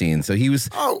ever seen. So he was,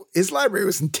 Oh, his library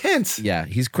was intense. yeah,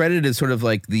 he's credited as sort of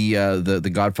like the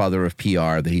godfather of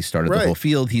PR, that he started the Right. whole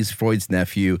field. He's Freud's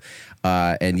nephew.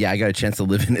 And yeah, I got a chance to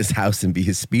live in his house and be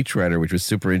his speechwriter, which was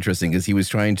super interesting because he was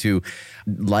trying to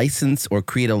license or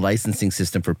create a licensing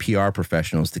system for PR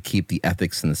professionals to keep the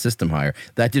ethics in the system higher.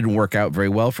 That didn't work out very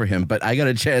well for him, but I got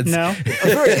a chance. No? A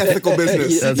very ethical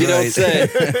business. That's you don't right.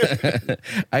 say.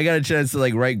 I got a chance to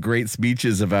like write great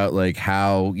speeches about like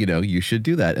how, you should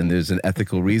do that. And there's an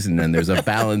ethical reason and there's a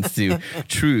balance to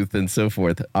truth and so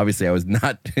forth. Obviously I was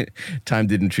not, time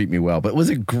didn't treat me well, but it was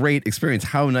a great experience.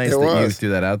 How nice It that you was. threw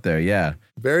that out there. Yeah.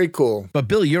 Very cool. But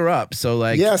Bill, you're up. So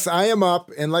like, Yes, I am up,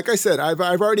 and like I said, I've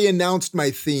already announced my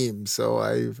theme, so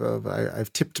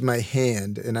I've tipped my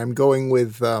hand, and I'm going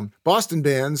with Boston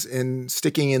bands and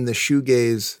sticking in the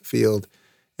shoegaze field,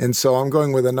 and so I'm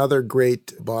going with another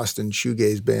great Boston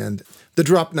shoegaze band, the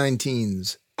Drop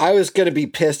 19s. I was going to be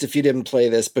pissed if you didn't play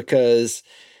this because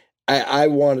I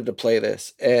wanted to play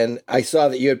this. And I saw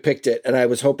that you had picked it, and I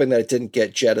was hoping that it didn't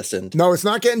get jettisoned. No, it's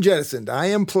not getting jettisoned. I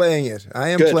am playing it.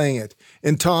 Good. Playing it.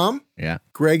 And Tom, yeah.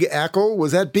 Greg Ackle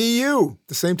was at BU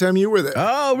the same time you were there.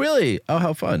 Oh, really? Oh,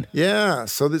 how fun. Yeah,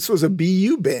 so this was a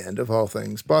BU band of all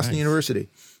things, Boston University.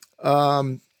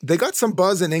 They got some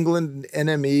buzz in England.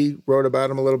 NME wrote about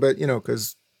them a little bit,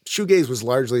 because shoegaze was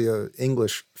largely a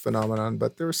English phenomenon,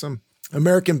 but there were some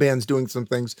American bands doing some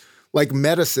things like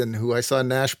Medicine, who I saw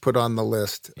Nash put on the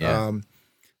list. Yeah.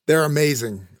 They're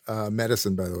amazing.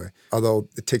 Medicine, by the way, although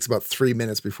it takes about 3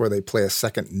 minutes before they play a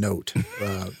second note.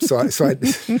 So I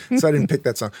didn't pick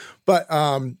that song. But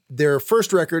their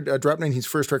first record, Drop 19's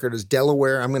first record is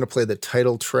Delaware. I'm going to play the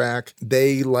title track.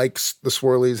 They, like the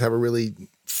Swirlies, have a really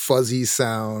fuzzy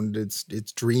sound. It's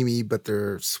dreamy, but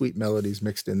there are sweet melodies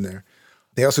mixed in there.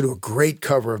 They also do a great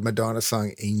cover of Madonna's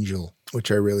song Angel, which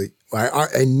I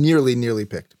nearly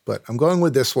picked. But I'm going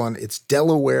with this one. It's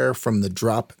Delaware from the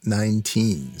Drop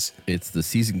 19s. It's the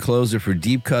season closer for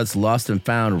Deep Cuts Lost and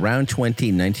Found. Round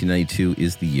 20, 1992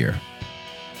 is the year.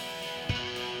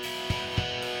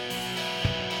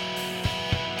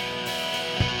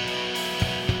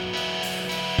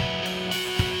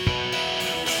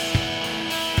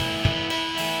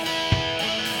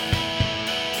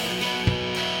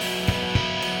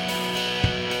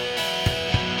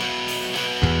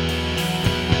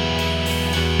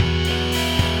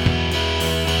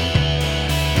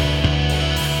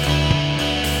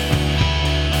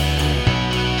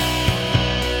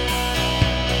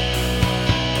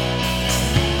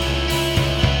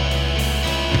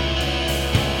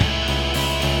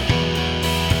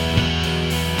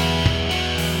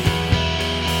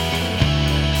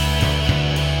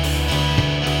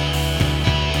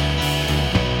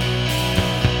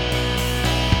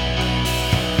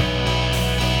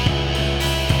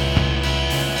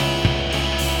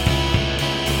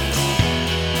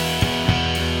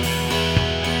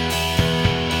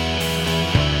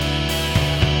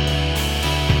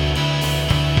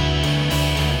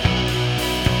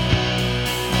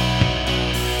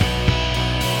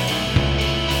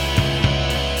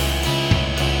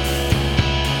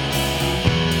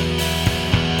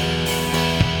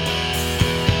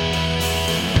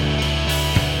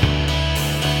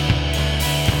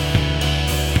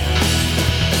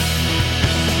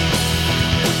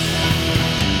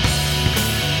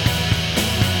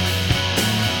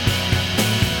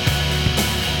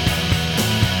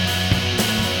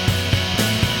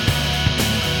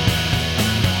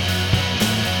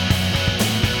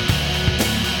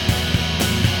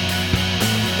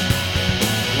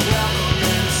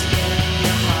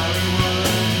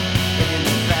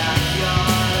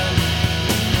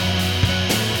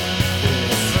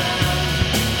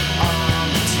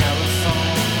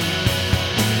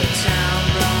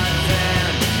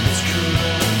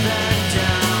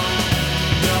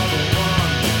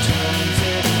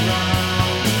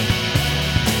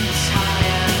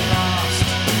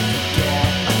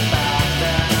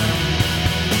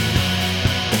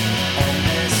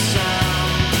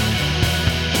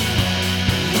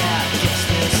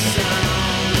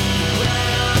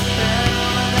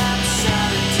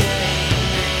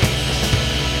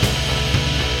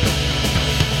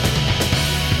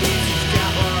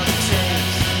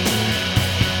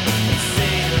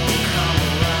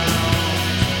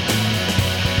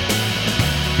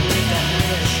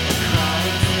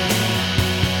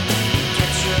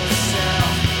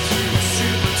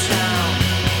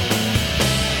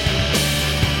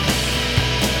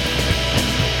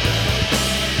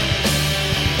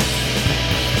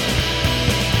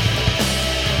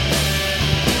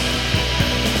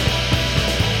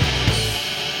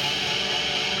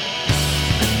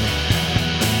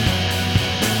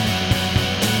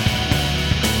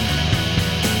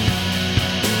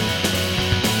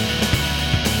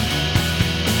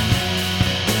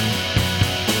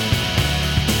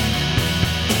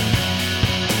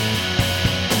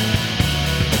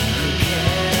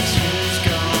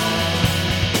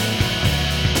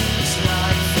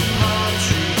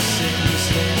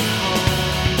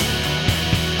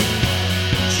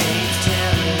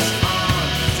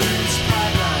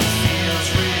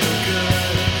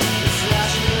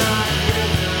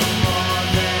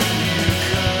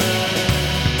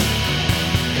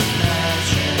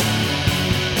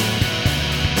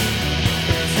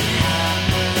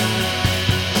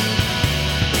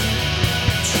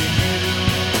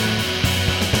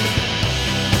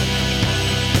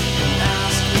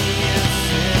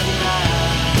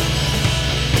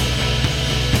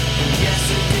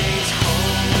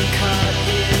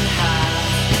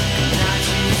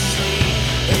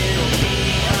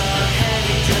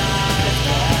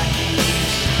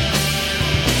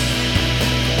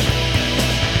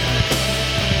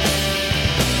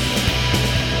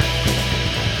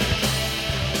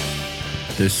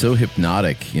 They're so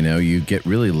hypnotic, you know, you get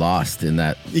really lost in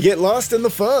that. You get lost in the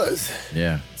fuzz.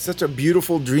 Yeah. Such a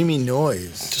beautiful, dreamy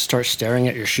noise. Just start staring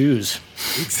at your shoes.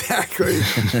 Exactly.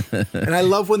 And I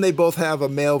love when they both have a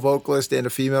male vocalist and a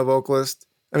female vocalist.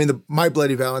 I mean, the My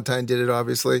Bloody Valentine did it,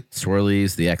 obviously.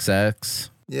 Swirlies, the XX.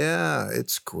 Yeah,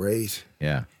 it's great.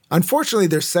 Yeah. Unfortunately,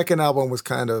 their second album was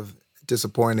kind of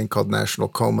disappointing, called National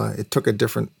Coma. It took a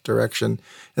different direction.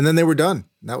 And then they were done.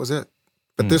 And that was it.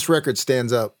 But this record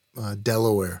stands up.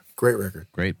 Delaware. Great record.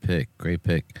 Great pick. Great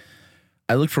pick.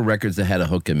 I looked for records that had a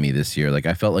hook in me this year. Like,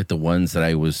 I felt like the ones that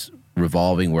I was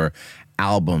revolving were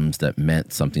albums that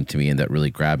meant something to me and that really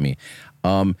grabbed me.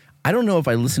 I don't know if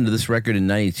I listened to this record in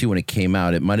 92 when it came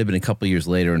out. It might have been a couple years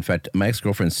later. In fact, my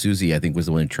ex-girlfriend Susie, I think, was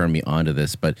the one who turned me onto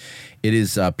this. But it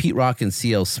is Pete Rock and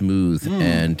CL Smooth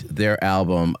and their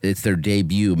album. It's their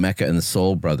debut, Mecca and the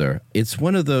Soul Brother. It's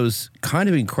one of those kind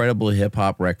of incredible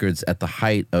hip-hop records at the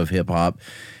height of hip-hop.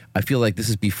 I feel like this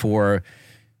is before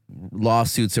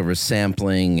lawsuits over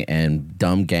sampling and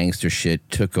dumb gangster shit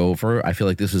took over. I feel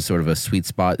like this was sort of a sweet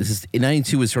spot. This is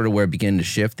 92 was sort of where it began to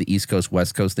shift. The East Coast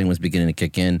West Coast thing was beginning to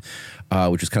kick in,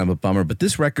 which was kind of a bummer. But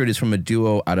this record is from a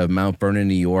duo out of Mount Vernon,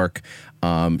 New York.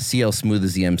 CL Smooth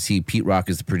is the MC. Pete Rock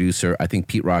is the producer. I think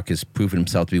Pete Rock has proven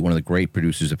himself to be one of the great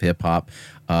producers of hip hop.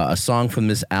 A song from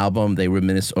this album, They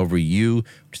Reminisce Over You,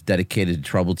 which is dedicated to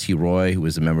Trouble T. Roy, who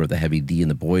was a member of the Heavy D and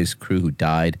the Boys crew who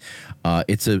died.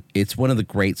 It's one of the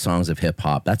great songs of hip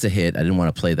hop. That's a hit. I didn't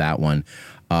want to play that one.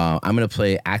 I'm going to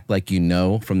play Act Like You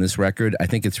Know from this record. I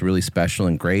think it's really special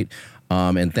and great.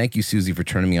 And thank you, Susie, for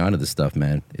turning me on to this stuff,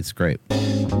 man. It's great.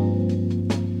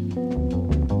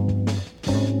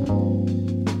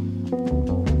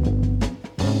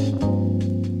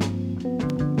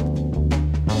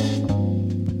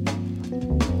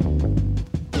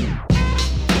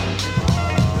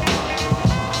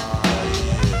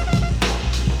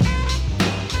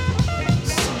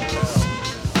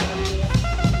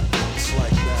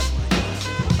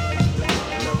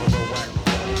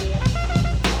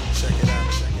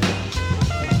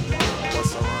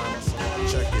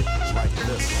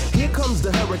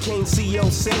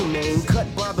 Same name, cut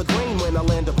by the grain when I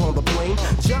land upon the plane.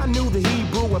 John knew the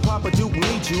Hebrew and Papa Duke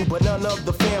need you, but none of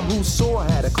the fam who saw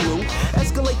had a clue.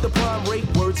 Escalate the prime rate,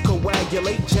 words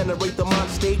coagulate, generate the mind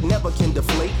state, never can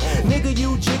deflate. Nigga,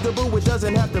 you jigaboo, it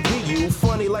doesn't have to be you.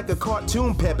 Funny like a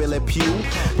cartoon, Pepe Le Pew.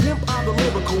 Pimp out the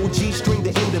lyrical, G-string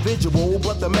the individual,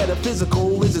 but the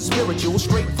metaphysical is a spiritual.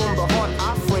 Straight from the heart,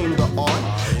 I frame the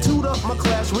art. Toot up my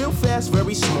class real fast,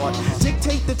 very smart.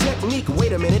 Dictate the technique,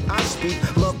 wait a minute, I speak.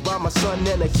 Loved by my son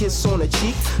and a kiss on the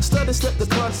cheek. Study step the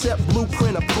concept,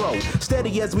 blueprint a pro.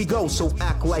 Steady as we go, so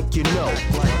act like you know.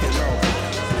 Act like you know.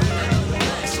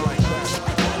 It's like that.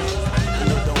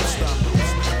 And it don't stop.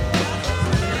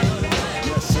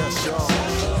 Yes, yes, y'all.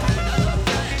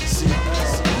 CL,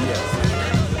 yeah.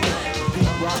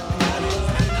 Pete Rock.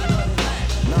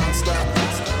 Non-stop.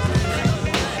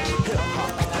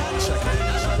 Hip-hop. Check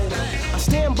it. I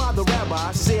stand by the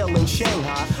rabbi, sail in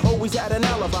Shanghai. Always had an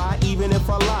alibi, even if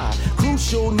I lie.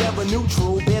 Crucial, never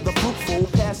neutral, bear the fruitful.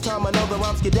 Pastime, another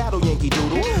rhyme skedaddle, Yankee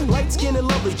Doodle. Light skin and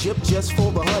lovely jip, just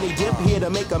for the honey dip. Here to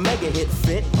make a mega hit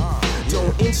fit.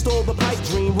 Don't install the pipe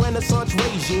dream, Renaissance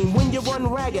regime. When you run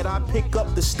ragged, I pick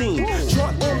up the steam.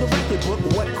 Chart on the record book,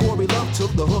 what Corey Love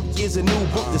took. The hook is a new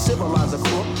book to civilize a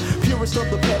crook. Purest of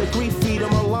the pedigree, feed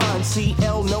him a line.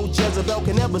 CL, no Jezebel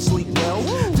can ever sleep well.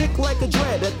 Dick like a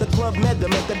dread at the Club Med, the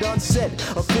Methadone said.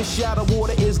 A fish out of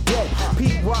water is dead.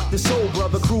 Pete Rock, the soul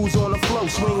brother, cruise on the flow.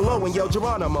 Swing low and yell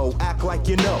Geronimo, act like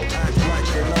you know. Act like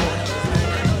you know.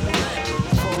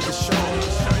 For the show.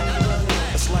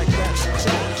 It's like that.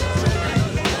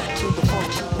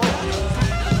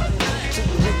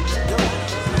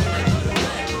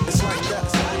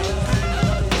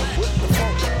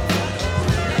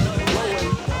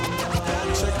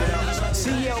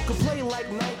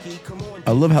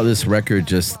 I love how this record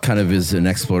just kind of is an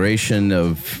exploration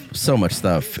of so much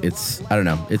stuff. It's, I don't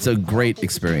know, it's a great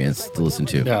experience to listen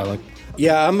to.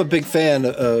 Yeah, I'm a big fan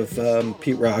of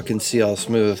Pete Rock and CL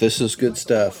Smooth. This is good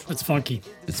stuff. It's funky.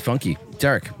 It's funky.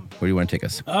 Derek, where do you want to take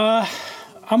us?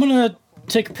 I'm going to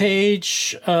take a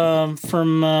page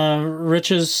from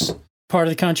Rich's part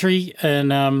of the country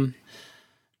and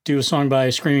do a song by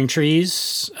Screaming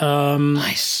Trees.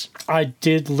 Nice. I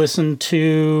did listen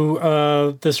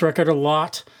to this record a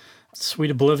lot,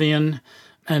 Sweet Oblivion,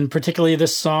 and particularly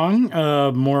this song,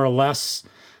 more or less.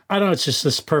 I don't know, it's just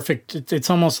this perfect, it's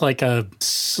almost like a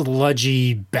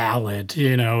sludgy ballad,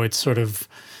 you know, it's sort of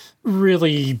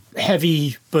really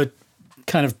heavy, but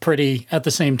kind of pretty at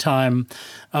the same time.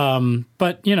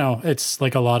 But, you know, it's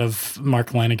like a lot of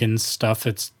Mark Lanigan's stuff.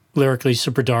 It's lyrically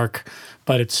super dark,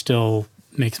 but it still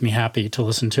makes me happy to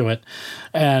listen to it.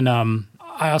 And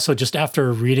I also, just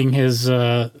after reading his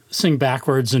Sing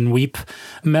Backwards and Weep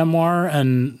memoir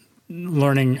and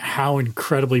learning how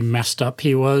incredibly messed up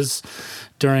he was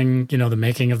during, the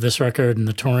making of this record and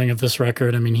the touring of this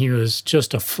record. I mean, he was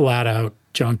just a flat out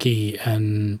junkie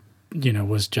and,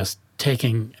 was just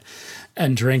taking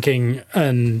and drinking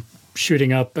and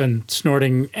shooting up and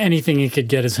snorting anything he could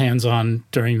get his hands on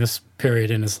during this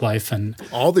period in his life. And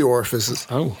all the orifices.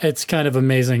 Oh, it's kind of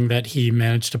amazing that he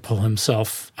managed to pull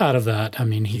himself out of that. I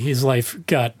mean, his life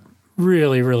got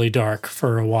really, really dark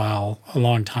for a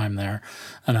long time there.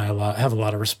 And I have a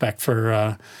lot of respect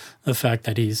for the fact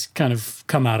that he's kind of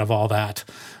come out of all that.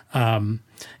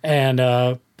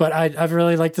 But I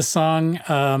really like the song.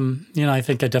 I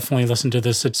think I definitely listened to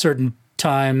this at certain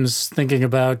times, thinking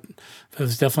about it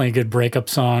was definitely a good breakup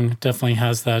song. Definitely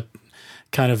has that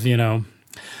kind of,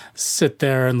 sit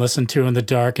there and listen to in the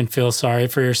dark and feel sorry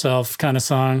for yourself kind of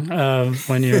song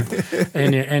when you're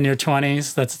in your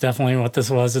 20s. That's definitely what this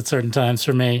was at certain times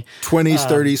for me. 20s,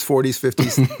 30s, 40s,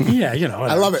 50s. Yeah, whatever.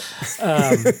 I love it.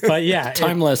 But yeah.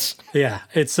 timeless.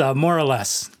 It's More or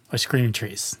Less by Screaming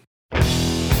Trees.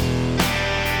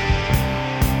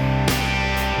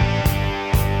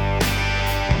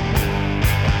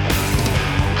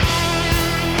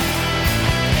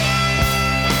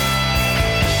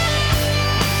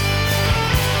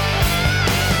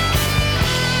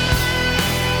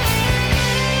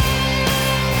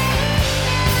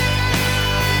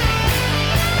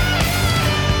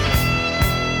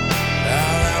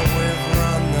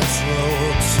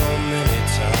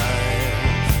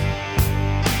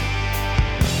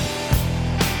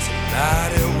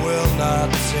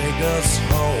 us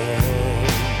home.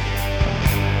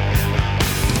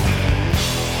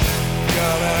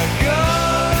 Gonna go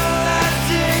that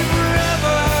deep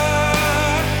river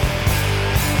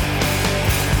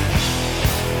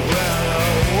where the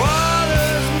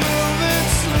water's moving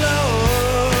slow.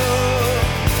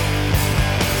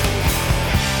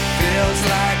 Feels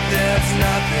like there's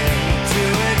nothing to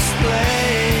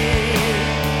explain.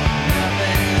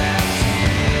 Nothing left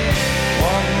here.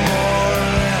 One more or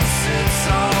less, it's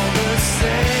all the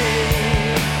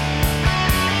same.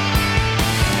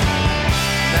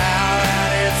 Now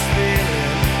that it's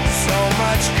feeling so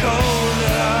much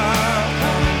colder,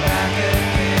 coming back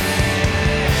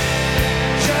again.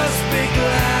 Just be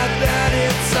glad that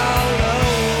it's all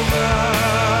over.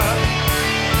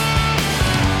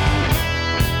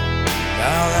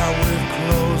 Now that we've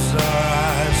closed our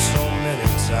eyes so many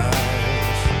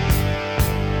times,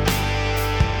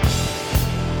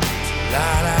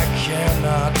 tonight I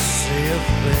cannot see a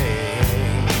thing.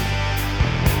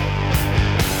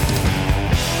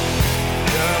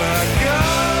 Gonna go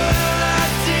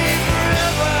that deep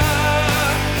river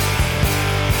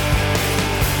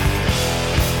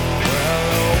where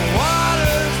the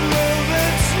water's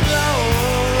moving slow.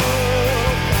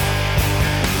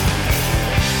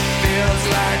 Feels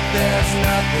like there's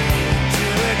nothing to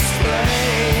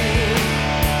explain.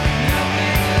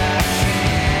 Nothing left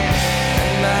here.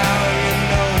 And now you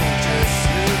know just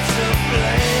who to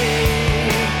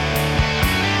blame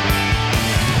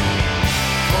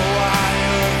for why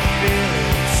you're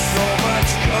feeling so much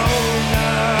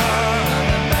colder.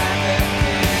 Coming back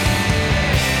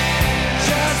again.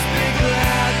 Just be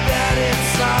glad that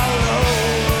it's all over.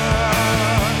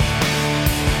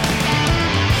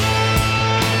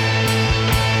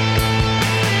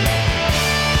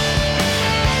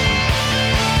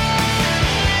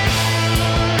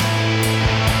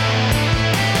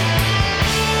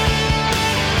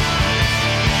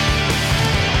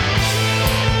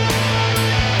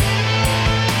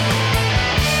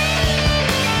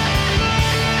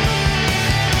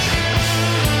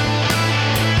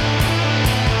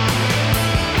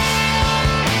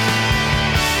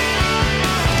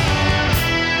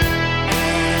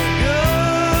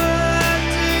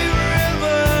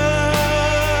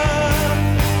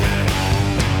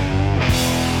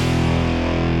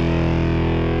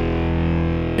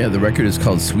 Yeah, the record is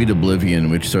called Sweet Oblivion,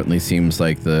 which certainly seems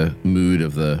like the mood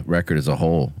of the record as a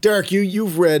whole. Derek,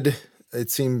 you've read,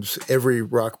 it seems, every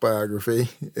rock biography.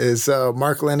 Is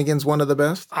Mark Lanigan's one of the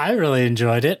best? I really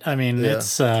enjoyed it. I mean, Yeah.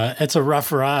 it's a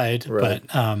rough ride, Right.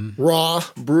 but Raw,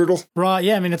 brutal. raw.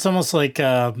 Yeah, I mean, it's almost like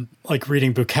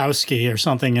reading Bukowski or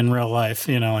something in real life.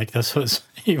 You know, like this was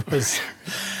he was.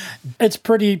 It's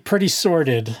pretty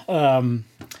sordid.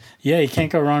 Yeah, you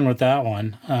can't go wrong with that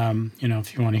one.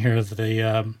 If you want to hear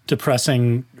the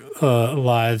depressing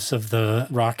lives of the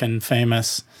rock and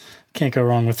famous, can't go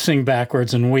wrong with Sing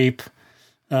Backwards and Weep.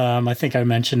 I think I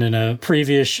mentioned in a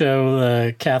previous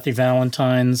show, Kathy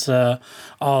Valentine's All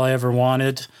I Ever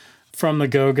Wanted from the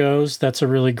Go-Go's. That's a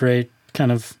really great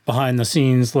kind of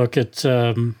behind-the-scenes look at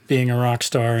being a rock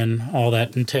star and all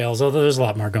that entails, although there's a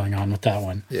lot more going on with that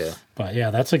one. Yeah. But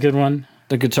yeah, that's a good one.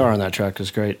 The guitar on that track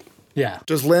is great. Yeah.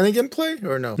 Does Lanigan play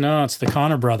or no? No, it's the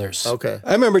Connor brothers. Okay.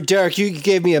 I remember, Derek, you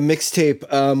gave me a mixtape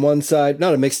one side,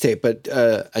 not a mixtape, but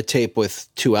a tape with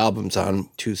 2 albums on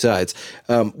 2 sides.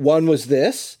 One was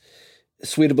this,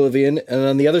 Sweet Oblivion, and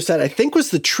on the other side, I think was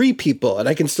the Tree People, and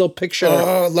I can still picture.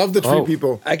 Oh, love the Tree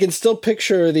People. I can still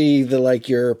picture the like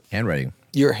your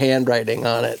handwriting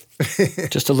on it.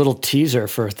 Just a little teaser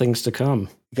for things to come.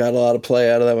 Got a lot of play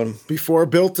out of that one. Before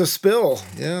Built to Spill.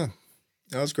 Yeah.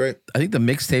 That was great. I think the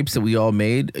mixtapes that we all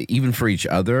made, even for each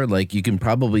other, like you can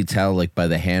probably tell like by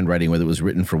the handwriting whether it was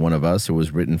written for one of us or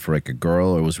was written for like a girl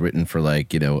or was written for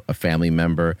like, you know, a family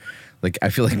member. Like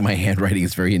I feel like my handwriting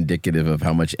is very indicative of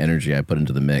how much energy I put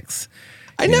into the mix.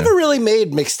 I never really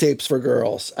made mixtapes for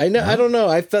girls. I don't know.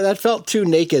 That felt too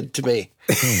naked to me.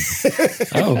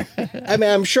 Oh, I mean,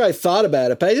 I'm sure I thought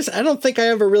about it, but I don't think I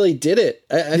ever really did it.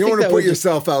 I You don't think want to that put would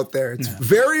yourself out there. It's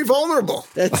very vulnerable.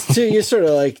 That's too. You're sort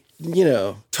of like, you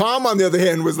know. Tom, on the other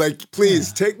hand, was like,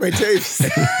 please take my tapes.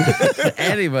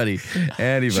 Anybody.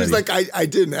 She's like, I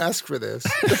didn't ask for this.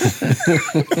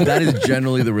 That is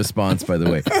generally the response, by the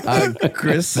way.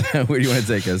 Chris, where do you want to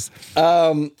take us?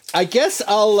 I guess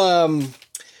I'll.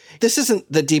 This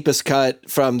isn't the deepest cut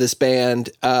from this band.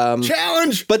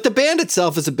 Challenge! But the band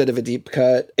itself is a bit of a deep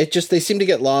cut. They seem to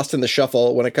get lost in the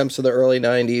shuffle when it comes to the early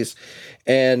 90s.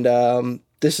 And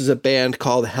this is a band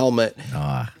called Helmet.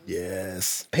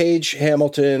 Yes. Paige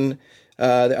Hamilton,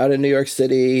 out of New York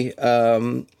City.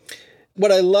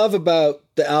 What I love about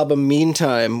the album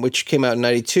Meantime, which came out in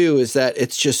 92, is that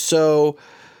it's just so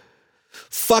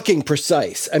fucking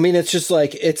precise. I mean, it's just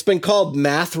like, it's been called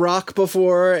math rock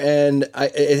before, and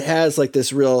it has like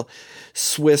this real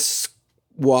Swiss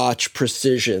watch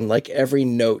precision. Like every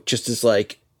note just is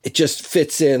like, it just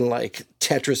fits in like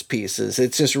Tetris pieces.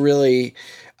 It's just really,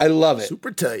 I love it.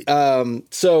 Super tight.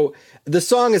 So the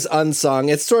song is Unsung.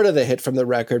 It's sort of the hit from the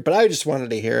record, but I just wanted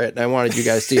to hear it, and I wanted you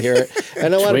guys to hear it.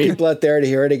 And I wanted people out there to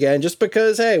hear it again, just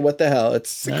because, hey, what the hell?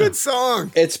 It's a good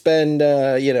song. It's been,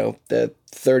 the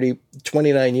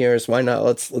 29 years. Why not?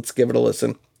 Let's give it a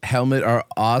listen. Helmet are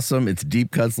awesome. It's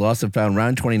deep cuts, lost and found.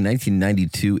 Round 20,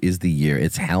 1992 is the year.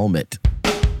 It's Helmet.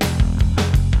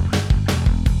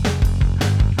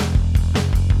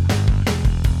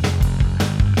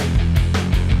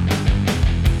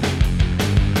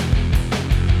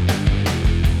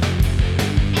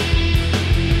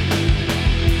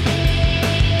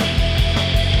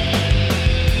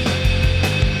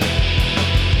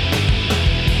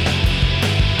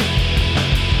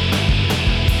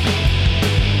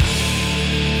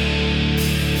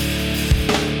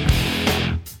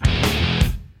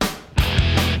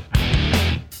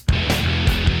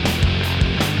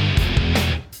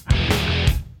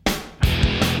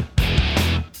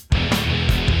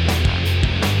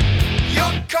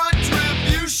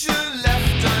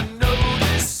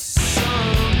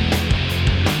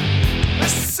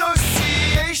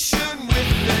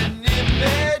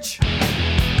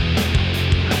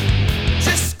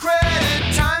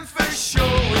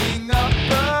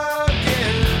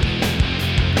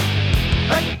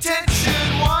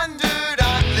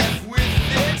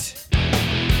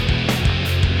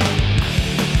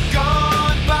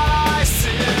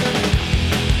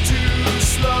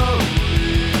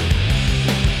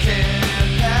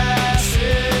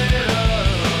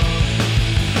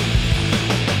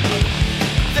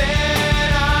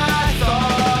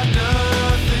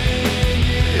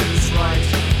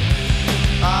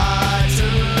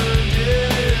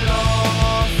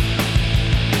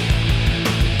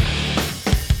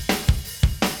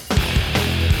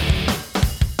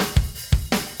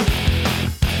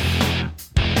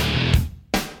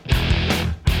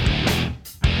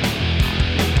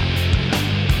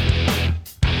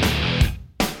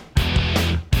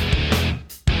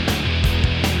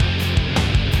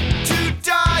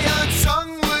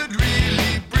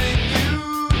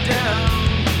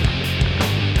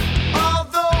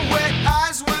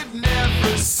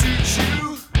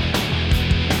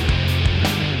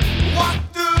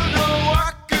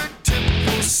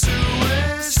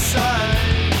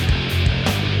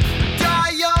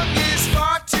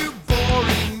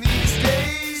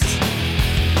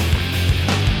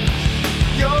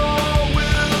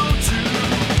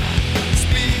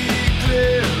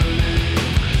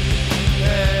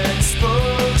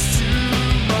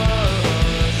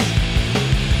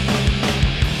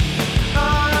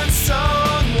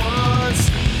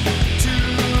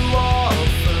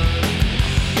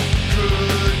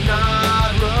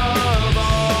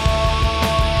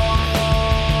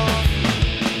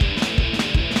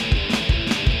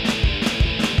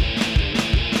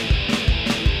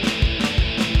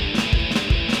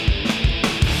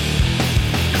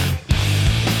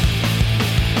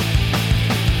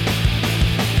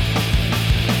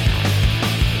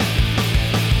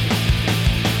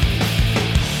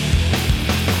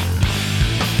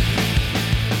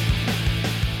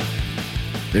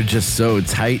 They're just so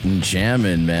tight and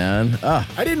jamming, man. I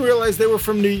didn't realize they were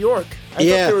from New York. I thought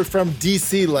they were from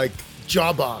DC, like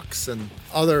Jawbox and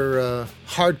other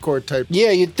hardcore type.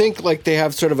 Yeah, you'd think like they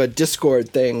have sort of a Discord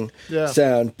thing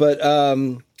sound, but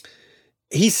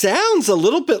he sounds a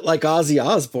little bit like Ozzy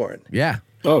Osbourne. Yeah.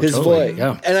 Oh, his totally. voice.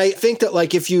 Yeah. And I think that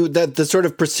like if you the sort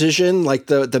of precision, like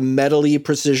the metal-y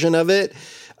precision of it,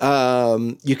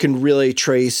 you can really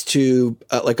trace to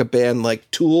like a band like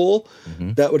Tool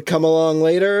that would come along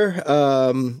later.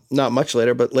 Not much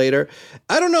later, but later.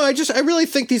 I don't know. I really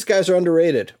think these guys are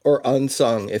underrated or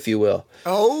unsung, if you will.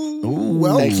 Oh,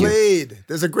 well played.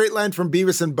 There's a great line from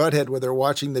Beavis and Butthead where they're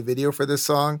watching the video for this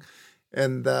song.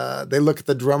 And they look at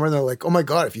the drummer and they're like, oh my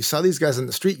God, if you saw these guys on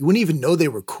the street, you wouldn't even know they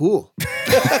were cool.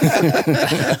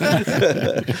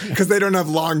 Because they don't have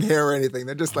long hair or anything.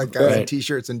 They're just like guys in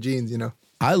T-shirts and jeans, you know.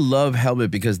 I love Helmet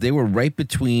because they were right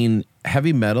between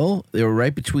heavy metal, they were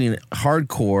right between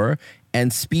hardcore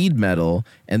and speed metal,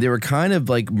 and they were kind of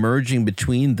like merging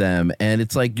between them. And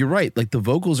it's like, you're right, like the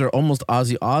vocals are almost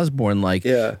Ozzy Osbourne like,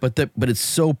 but it's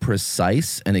so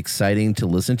precise and exciting to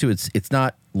listen to. It's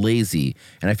not lazy,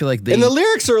 and I feel like and the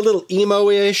lyrics are a little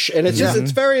emo-ish, and it's just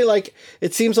it's very like,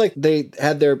 it seems like they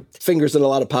had their fingers in a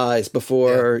lot of pies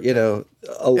before you know,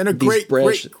 and a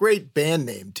great band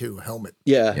name too, Helmet.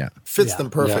 Fits them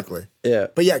perfectly.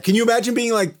 But yeah, can you imagine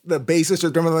being like the bassist or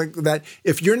drummer like that?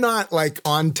 If you're not like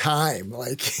on time,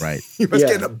 like you must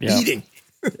get a beating.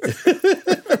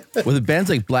 Well, the bands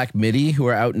like Black Midi, who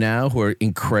are out now, who are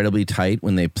incredibly tight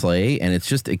when they play, and it's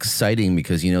just exciting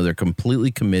because, you know, they're completely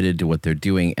committed to what they're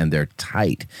doing, and they're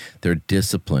tight, they're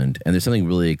disciplined, and there's something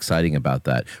really exciting about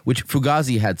that, which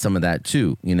Fugazi had some of that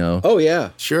too, you know? Oh,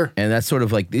 yeah. Sure. And that's sort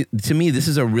of like, to me, this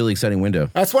is a really exciting window.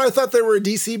 That's why I thought they were a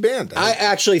DC band. I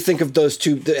actually think of those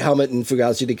two, Helmet and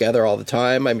Fugazi, together all the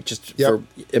time. I'm just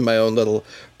in my own little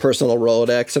personal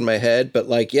Rolodex in my head, but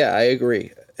like, yeah, I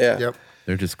agree. Yeah. Yep.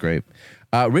 They're just great.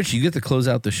 Rich, you get to close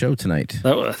out the show tonight.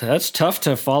 That's tough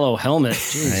to follow Helmet.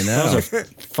 Jeez, I know. That was a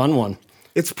fun one.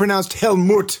 It's pronounced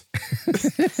Helmut.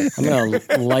 I'm going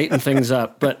to lighten things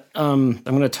up, but I'm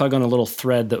going to tug on a little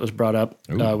thread that was brought up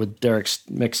with Derek's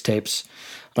mixtapes.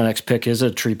 My next pick is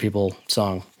a Tree People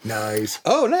song. Nice.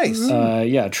 Oh, nice.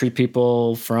 Tree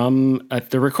People from,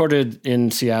 they're recorded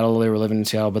in Seattle. They were living in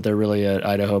Seattle, but they're really an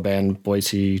Idaho band,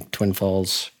 Boise, Twin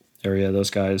Falls area, those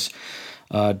guys.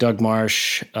 Doug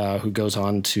Marsh, who goes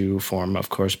on to form, of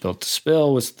course, Built to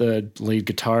Spill, was the lead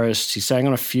guitarist. He sang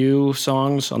on a few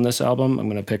songs on this album. I'm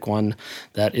going to pick one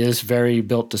that is very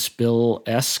Built to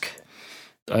Spill-esque.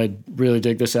 I really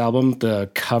dig this album.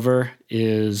 The cover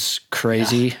is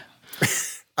crazy.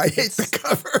 I hate the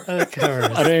cover.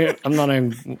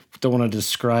 Don't want to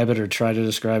describe it or try to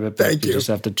describe it, but you just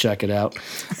have to check it out.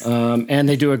 And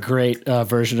they do a great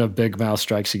version of Big Mouth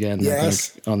Strikes Again. Yes.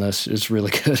 I think, on this. It's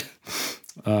really good.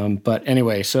 But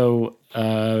anyway, so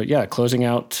closing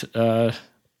out, what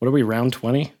are we, round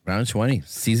 20? Round 20,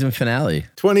 season finale.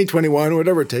 2021,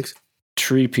 whatever it takes.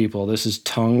 Tree People. This is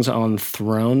Tongues on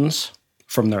Thrones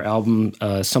from their album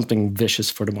Something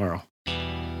Vicious for Tomorrow.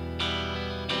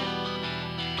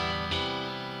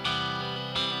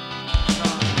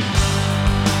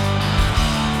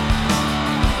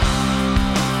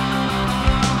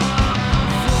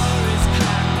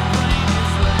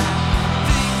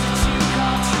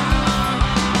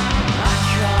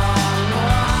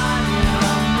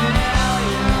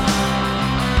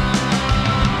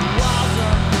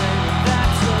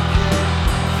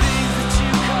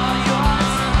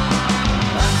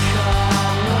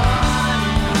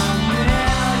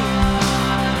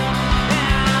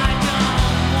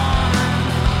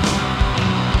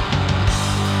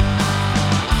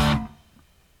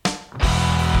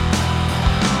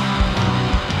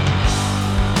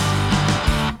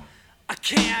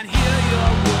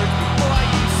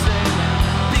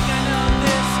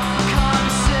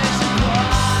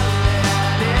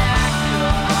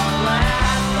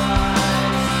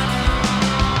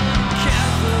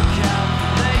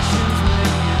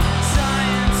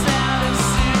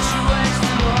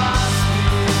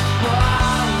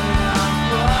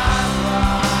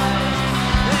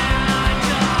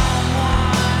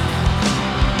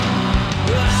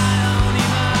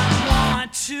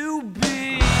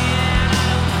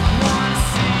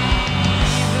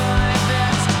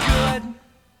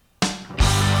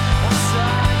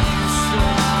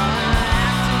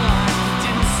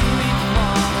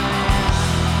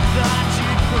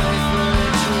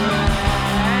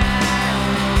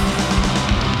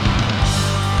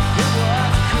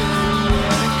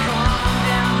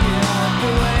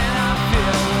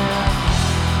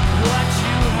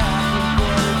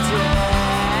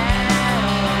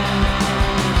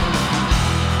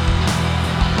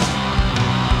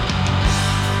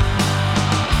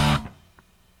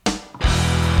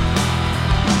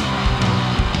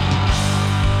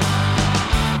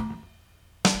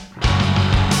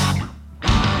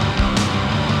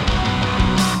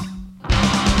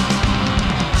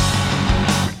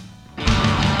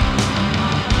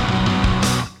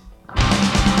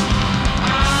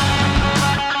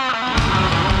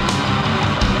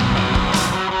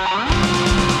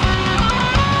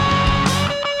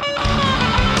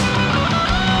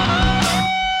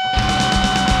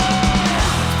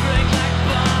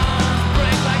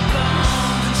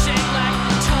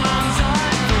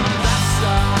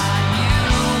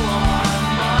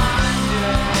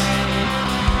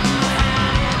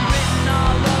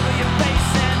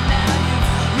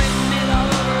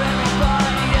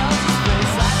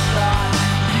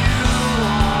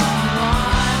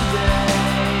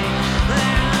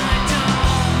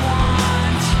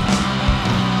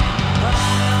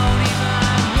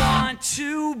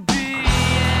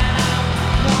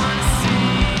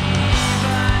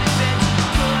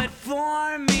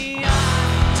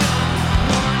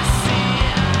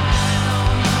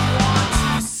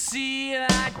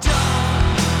 I don't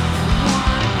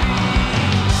wanna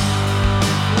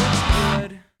be what's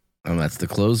good. And that's the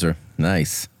closer.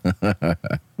 Nice.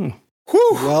 Whew.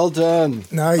 Well done.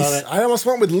 Nice. I almost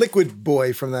went with Liquid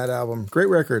Boy from that album. Great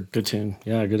record. Good tune.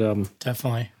 Yeah, good album.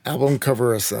 Definitely. Album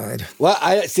cover aside. Well,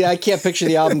 I can't picture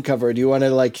the album cover. Do you want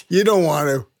to You don't want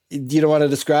to. You don't want to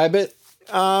describe it?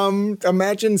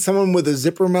 Imagine someone with a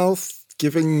zipper mouth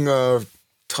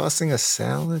tossing a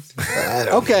salad.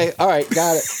 Okay. All right.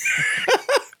 Got it.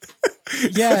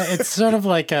 Yeah, it's sort of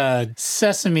like a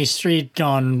Sesame Street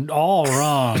gone all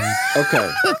wrong.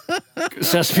 Okay.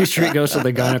 Sesame Street goes to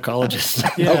the gynecologist.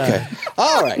 Yeah. Okay.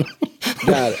 All right.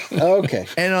 Got it. Okay.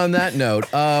 And on that note,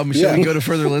 should we go to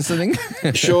further listening?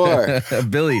 Sure.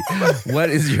 Billy, what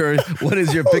is your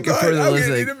pick of further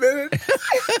listening? Need a minute.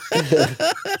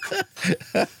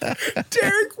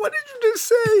 Derek, what did you just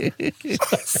say?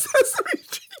 Sesame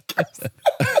Street.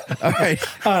 All right.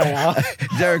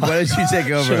 Derek, why don't you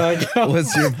take over? Should I go?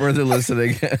 What's your further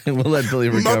listening? We'll let Billy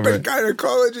recover. Muppet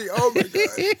Gynecology. Oh my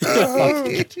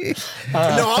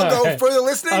God. No, I'll go further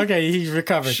listening. Okay, he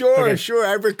recovered. Sure, Okay. sure.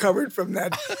 I've recovered from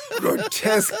that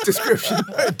grotesque description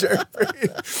by Derek.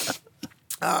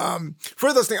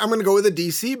 Further listening, I'm going to go with a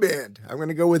DC band. I'm going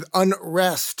to go with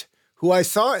Unrest, who I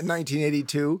saw in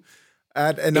 1982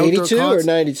 at an outdoor 82 concert. or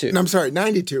 92? No, I'm sorry,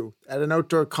 92 at an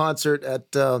outdoor concert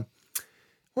at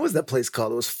what was that place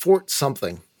called? It was Fort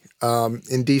something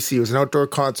in DC. It was an outdoor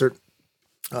concert,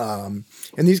 and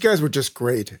these guys were just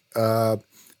great.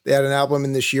 They had an album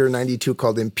in this year, 92,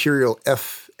 called Imperial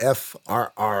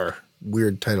FFRR.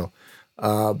 Weird title.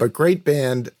 But great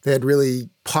band. They had really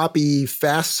poppy,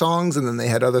 fast songs, and then they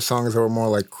had other songs that were more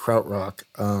like krautrock.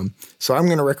 So I'm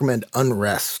going to recommend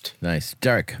Unrest. Nice.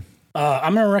 Derek.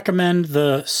 I'm going to recommend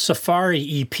the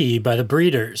Safari EP by the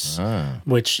Breeders,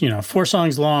 which, 4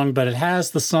 songs long, but it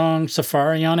has the song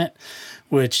Safari on it,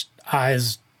 which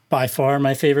is by far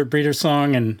my favorite Breeders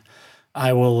song, and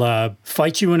I will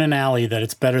fight you in an alley that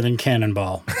it's better than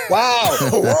Cannonball. Wow.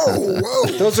 Whoa.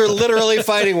 Those are literally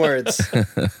fighting words.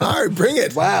 All right, bring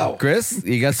it. Wow. Chris,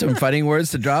 you got some fighting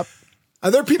words to drop? Are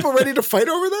there people ready to fight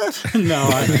over that? No,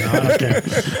 I don't care.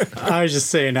 I was just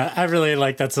saying, I really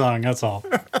like that song. That's all.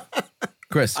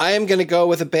 Chris. I am going to go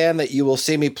with a band that you will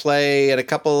see me play in a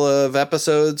couple of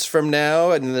episodes from now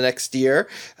and in the next year.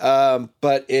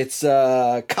 But it's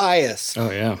Caius. Oh,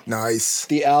 yeah. Nice.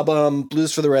 The album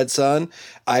Blues for the Red Sun.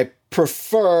 I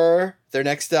prefer their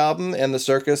next album, And the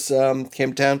Circus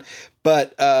Came to Town.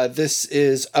 But this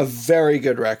is a very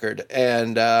good record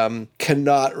and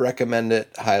cannot recommend it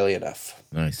highly enough.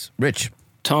 Nice. Rich.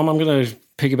 Tom, I'm going to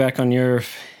piggyback on your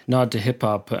nod to hip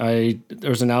hop. There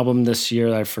was an album this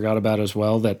year that I forgot about as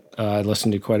well that I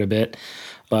listened to quite a bit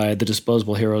by the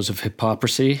Disposable Heroes of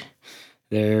Hypocrisy.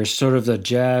 They're sort of the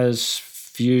jazz,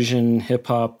 fusion, hip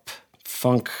hop,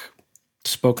 funk,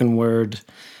 spoken word.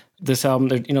 This album,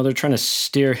 they're trying to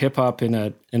steer hip hop in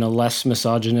a less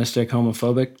misogynistic,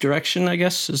 homophobic direction, I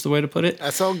guess is the way to put it.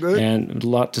 That's all good. And a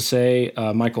lot to say.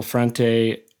 Michael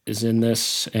Frente is in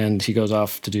this, and he goes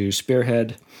off to do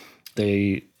Spearhead.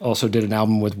 They also did an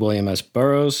album with William S.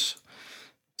 Burroughs.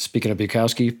 Speaking of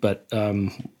Bukowski, but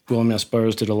William S.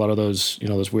 Burroughs did a lot of those,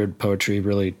 those weird poetry,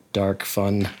 really dark,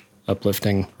 fun,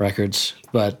 uplifting records.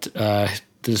 But the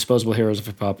Disposable Heroes of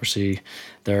Hypocrisy,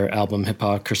 their album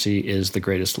Hypocrisy is the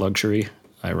greatest luxury.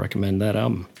 I recommend that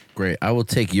album. Great. I will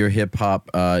take your hip hop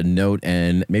note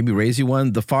and maybe raise you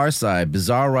one. The Far Side,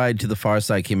 Bizarre Ride to the Far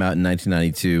Side came out in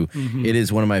 1992. Mm-hmm. It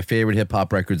is one of my favorite hip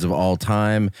hop records of all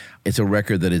time. It's a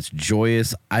record that is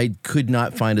joyous. I could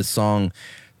not find a song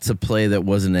to play that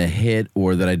wasn't a hit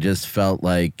or that I just felt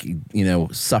like,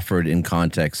 suffered in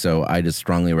context. So I just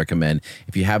strongly recommend,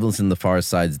 if you haven't listened to the Far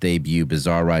Side's debut,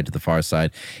 Bizarre Ride to the Far Side,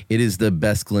 it is the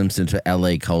best glimpse into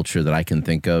LA culture that I can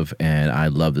think of. And I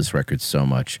love this record so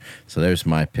much. So there's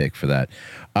my pick for that.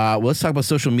 Well, let's talk about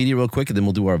social media real quick and then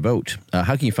we'll do our vote.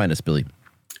 How can you find us, Billy?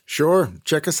 Sure.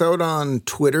 Check us out on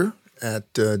Twitter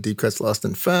at Deep Cuts Lost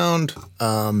and Found.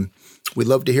 We'd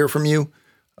love to hear from you.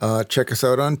 Check us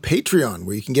out on Patreon,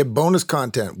 where you can get bonus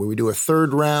content, where we do a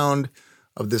third round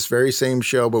of this very same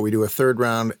show, but we do a third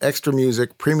round, extra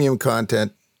music, premium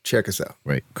content. Check us out.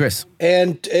 Right. Chris.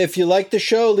 And if you like the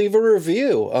show, leave a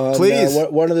review on Please.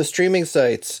 One of the streaming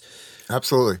sites.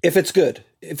 Absolutely. If it's good,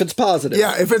 if it's positive.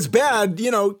 Yeah, if it's bad,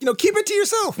 keep it to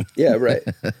yourself. Yeah, right.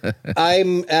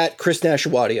 I'm at Chris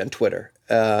Nashawati on Twitter.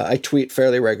 I tweet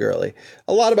fairly regularly.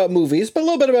 A lot about movies, but a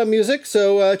little bit about music,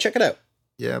 so check it out.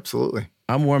 Yeah, absolutely.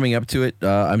 I'm warming up to it.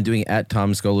 I'm doing at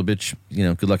Tom Skolovich.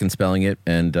 Good luck in spelling it,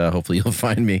 and hopefully you'll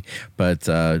find me. But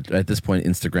at this point,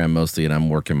 Instagram mostly, and I'm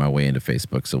working my way into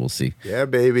Facebook, so we'll see. Yeah,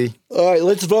 baby. All right,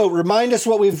 let's vote. Remind us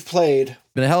what we've played.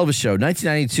 Been a hell of a show.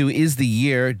 1992 is the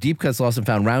year. Deep Cuts Lost and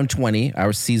Found, round 20,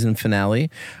 our season finale.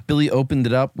 Billy opened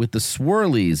it up with the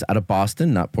Swirlies out of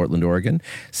Boston, not Portland, Oregon.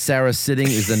 Sarah Sitting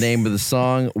is the name of the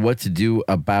song. What to Do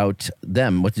About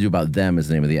Them. What to Do About Them is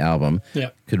the name of the album.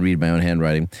 Yeah. Could read my own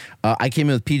handwriting. I came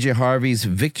in with PJ Harvey's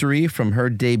Victory from her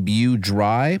debut,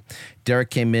 Dry.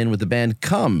 Derek came in with the band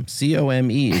Come,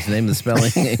 C-O-M-E is the name of the spelling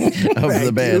of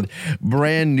the band.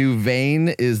 Brand New Vein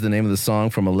is the name of the song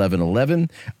from 1111.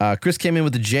 Chris came in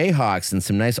with the Jayhawks and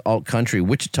some nice alt country.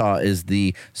 Wichita is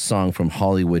the song from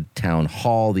Hollywood Town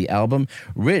Hall, the album.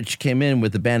 Rich came in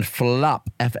with the band Flop,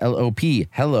 F-L-O-P.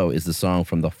 Hello is the song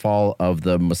from The Fall of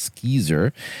the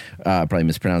Muskeezer. Probably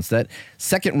mispronounced that.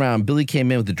 Second round, Billy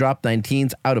came in with the Drop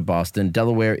 19s out of Boston.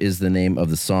 Delaware is the name of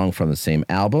the song from the same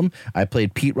album. I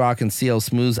played Pete Rock and CL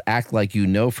Smooth's Act Like You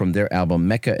Know from their album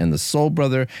Mecca and the Soul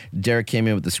Brother. Derek came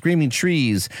in with the Screaming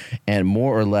Trees and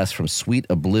More or Less from Sweet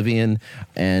Oblivion.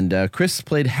 And Chris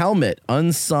played Helmet,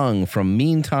 Unsung from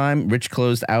Meantime. Rich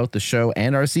closed out the show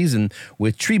and our season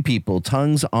with Tree People,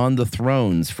 Tongues on the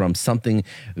Thrones from Something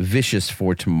Vicious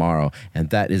for Tomorrow. And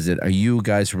that is it. Are you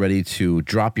guys ready to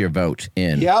drop your vote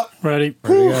in? Yep. Ready?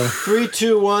 Whew. 3,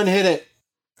 2, 1, hit it.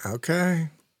 Okay.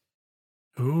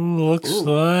 Ooh, looks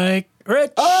like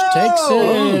Rich takes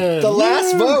it. The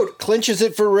last vote clinches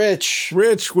it for Rich.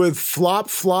 Rich with Flop,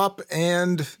 Flop,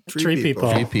 and Tree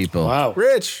People. Tree People. Wow.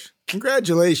 Rich,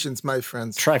 congratulations, my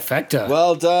friends. Trifecta.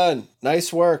 Well done.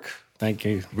 Nice work. Thank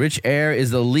you. Rich Air is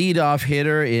the leadoff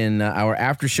hitter in our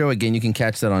after show. Again, you can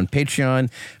catch that on Patreon.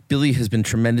 Billy has been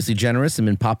tremendously generous and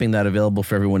been popping that available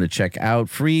for everyone to check out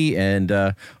free. And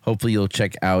hopefully you'll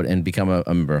check out and become a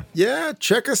member. Yeah,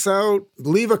 check us out.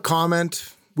 Leave a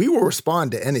comment. We will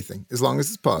respond to anything as long as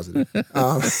it's positive.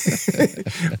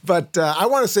 But I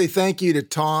want to say thank you to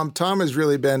Tom. Tom has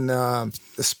really been the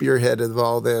spearhead of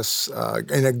all this,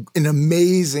 and an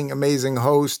amazing, amazing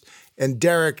host. And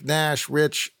Derek, Nash,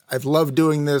 Rich, I've loved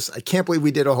doing this. I can't believe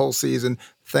we did a whole season.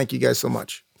 Thank you guys so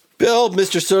much. Bill,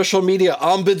 Mr. Social Media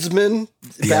Ombudsman,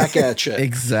 back at you.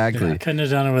 Exactly. I couldn't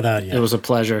have done it without you. It was a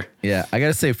pleasure. Yeah, I got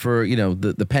to say, for,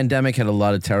 the pandemic had a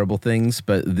lot of terrible things,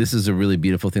 but this is a really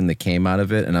beautiful thing that came out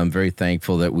of it, and I'm very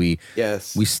thankful that we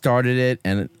started it,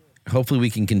 and hopefully we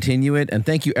can continue it. And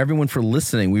thank you, everyone, for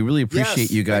listening. We really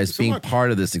appreciate you guys being part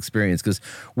of this experience, because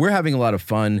we're having a lot of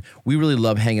fun. We really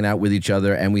love hanging out with each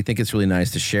other, and we think it's really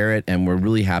nice to share it, and we're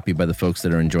really happy by the folks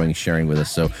that are enjoying sharing with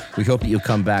us. So we hope that you'll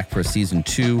come back for season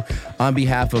 2. On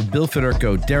behalf of Bill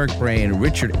Federico, Derek Brain,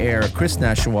 Richard Eyre, Chris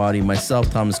Nashawati,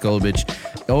 myself, Thomas Golovich,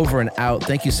 over and out.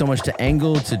 Thank you so much to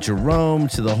Engel, to Jerome,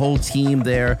 to the whole team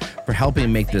there for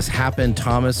helping make this happen.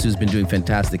 Thomas, who's been doing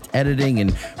fantastic editing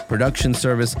and production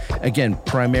service. Again,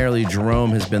 primarily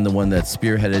Jerome has been the one that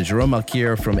spearheaded. Jerome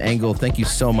Alkier from Engel, thank you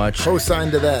so much.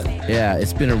 Co-signed to that. Yeah,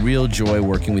 it's been a real joy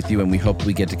working with you, and we hope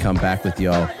we get to come back with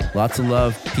y'all. Lots of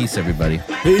love. Peace, everybody.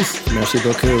 Peace. Merci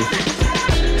beaucoup.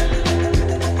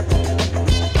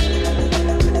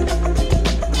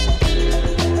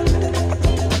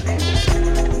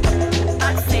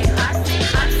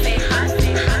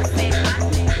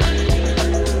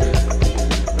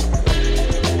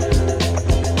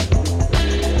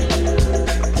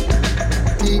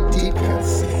 Deep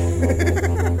cuts.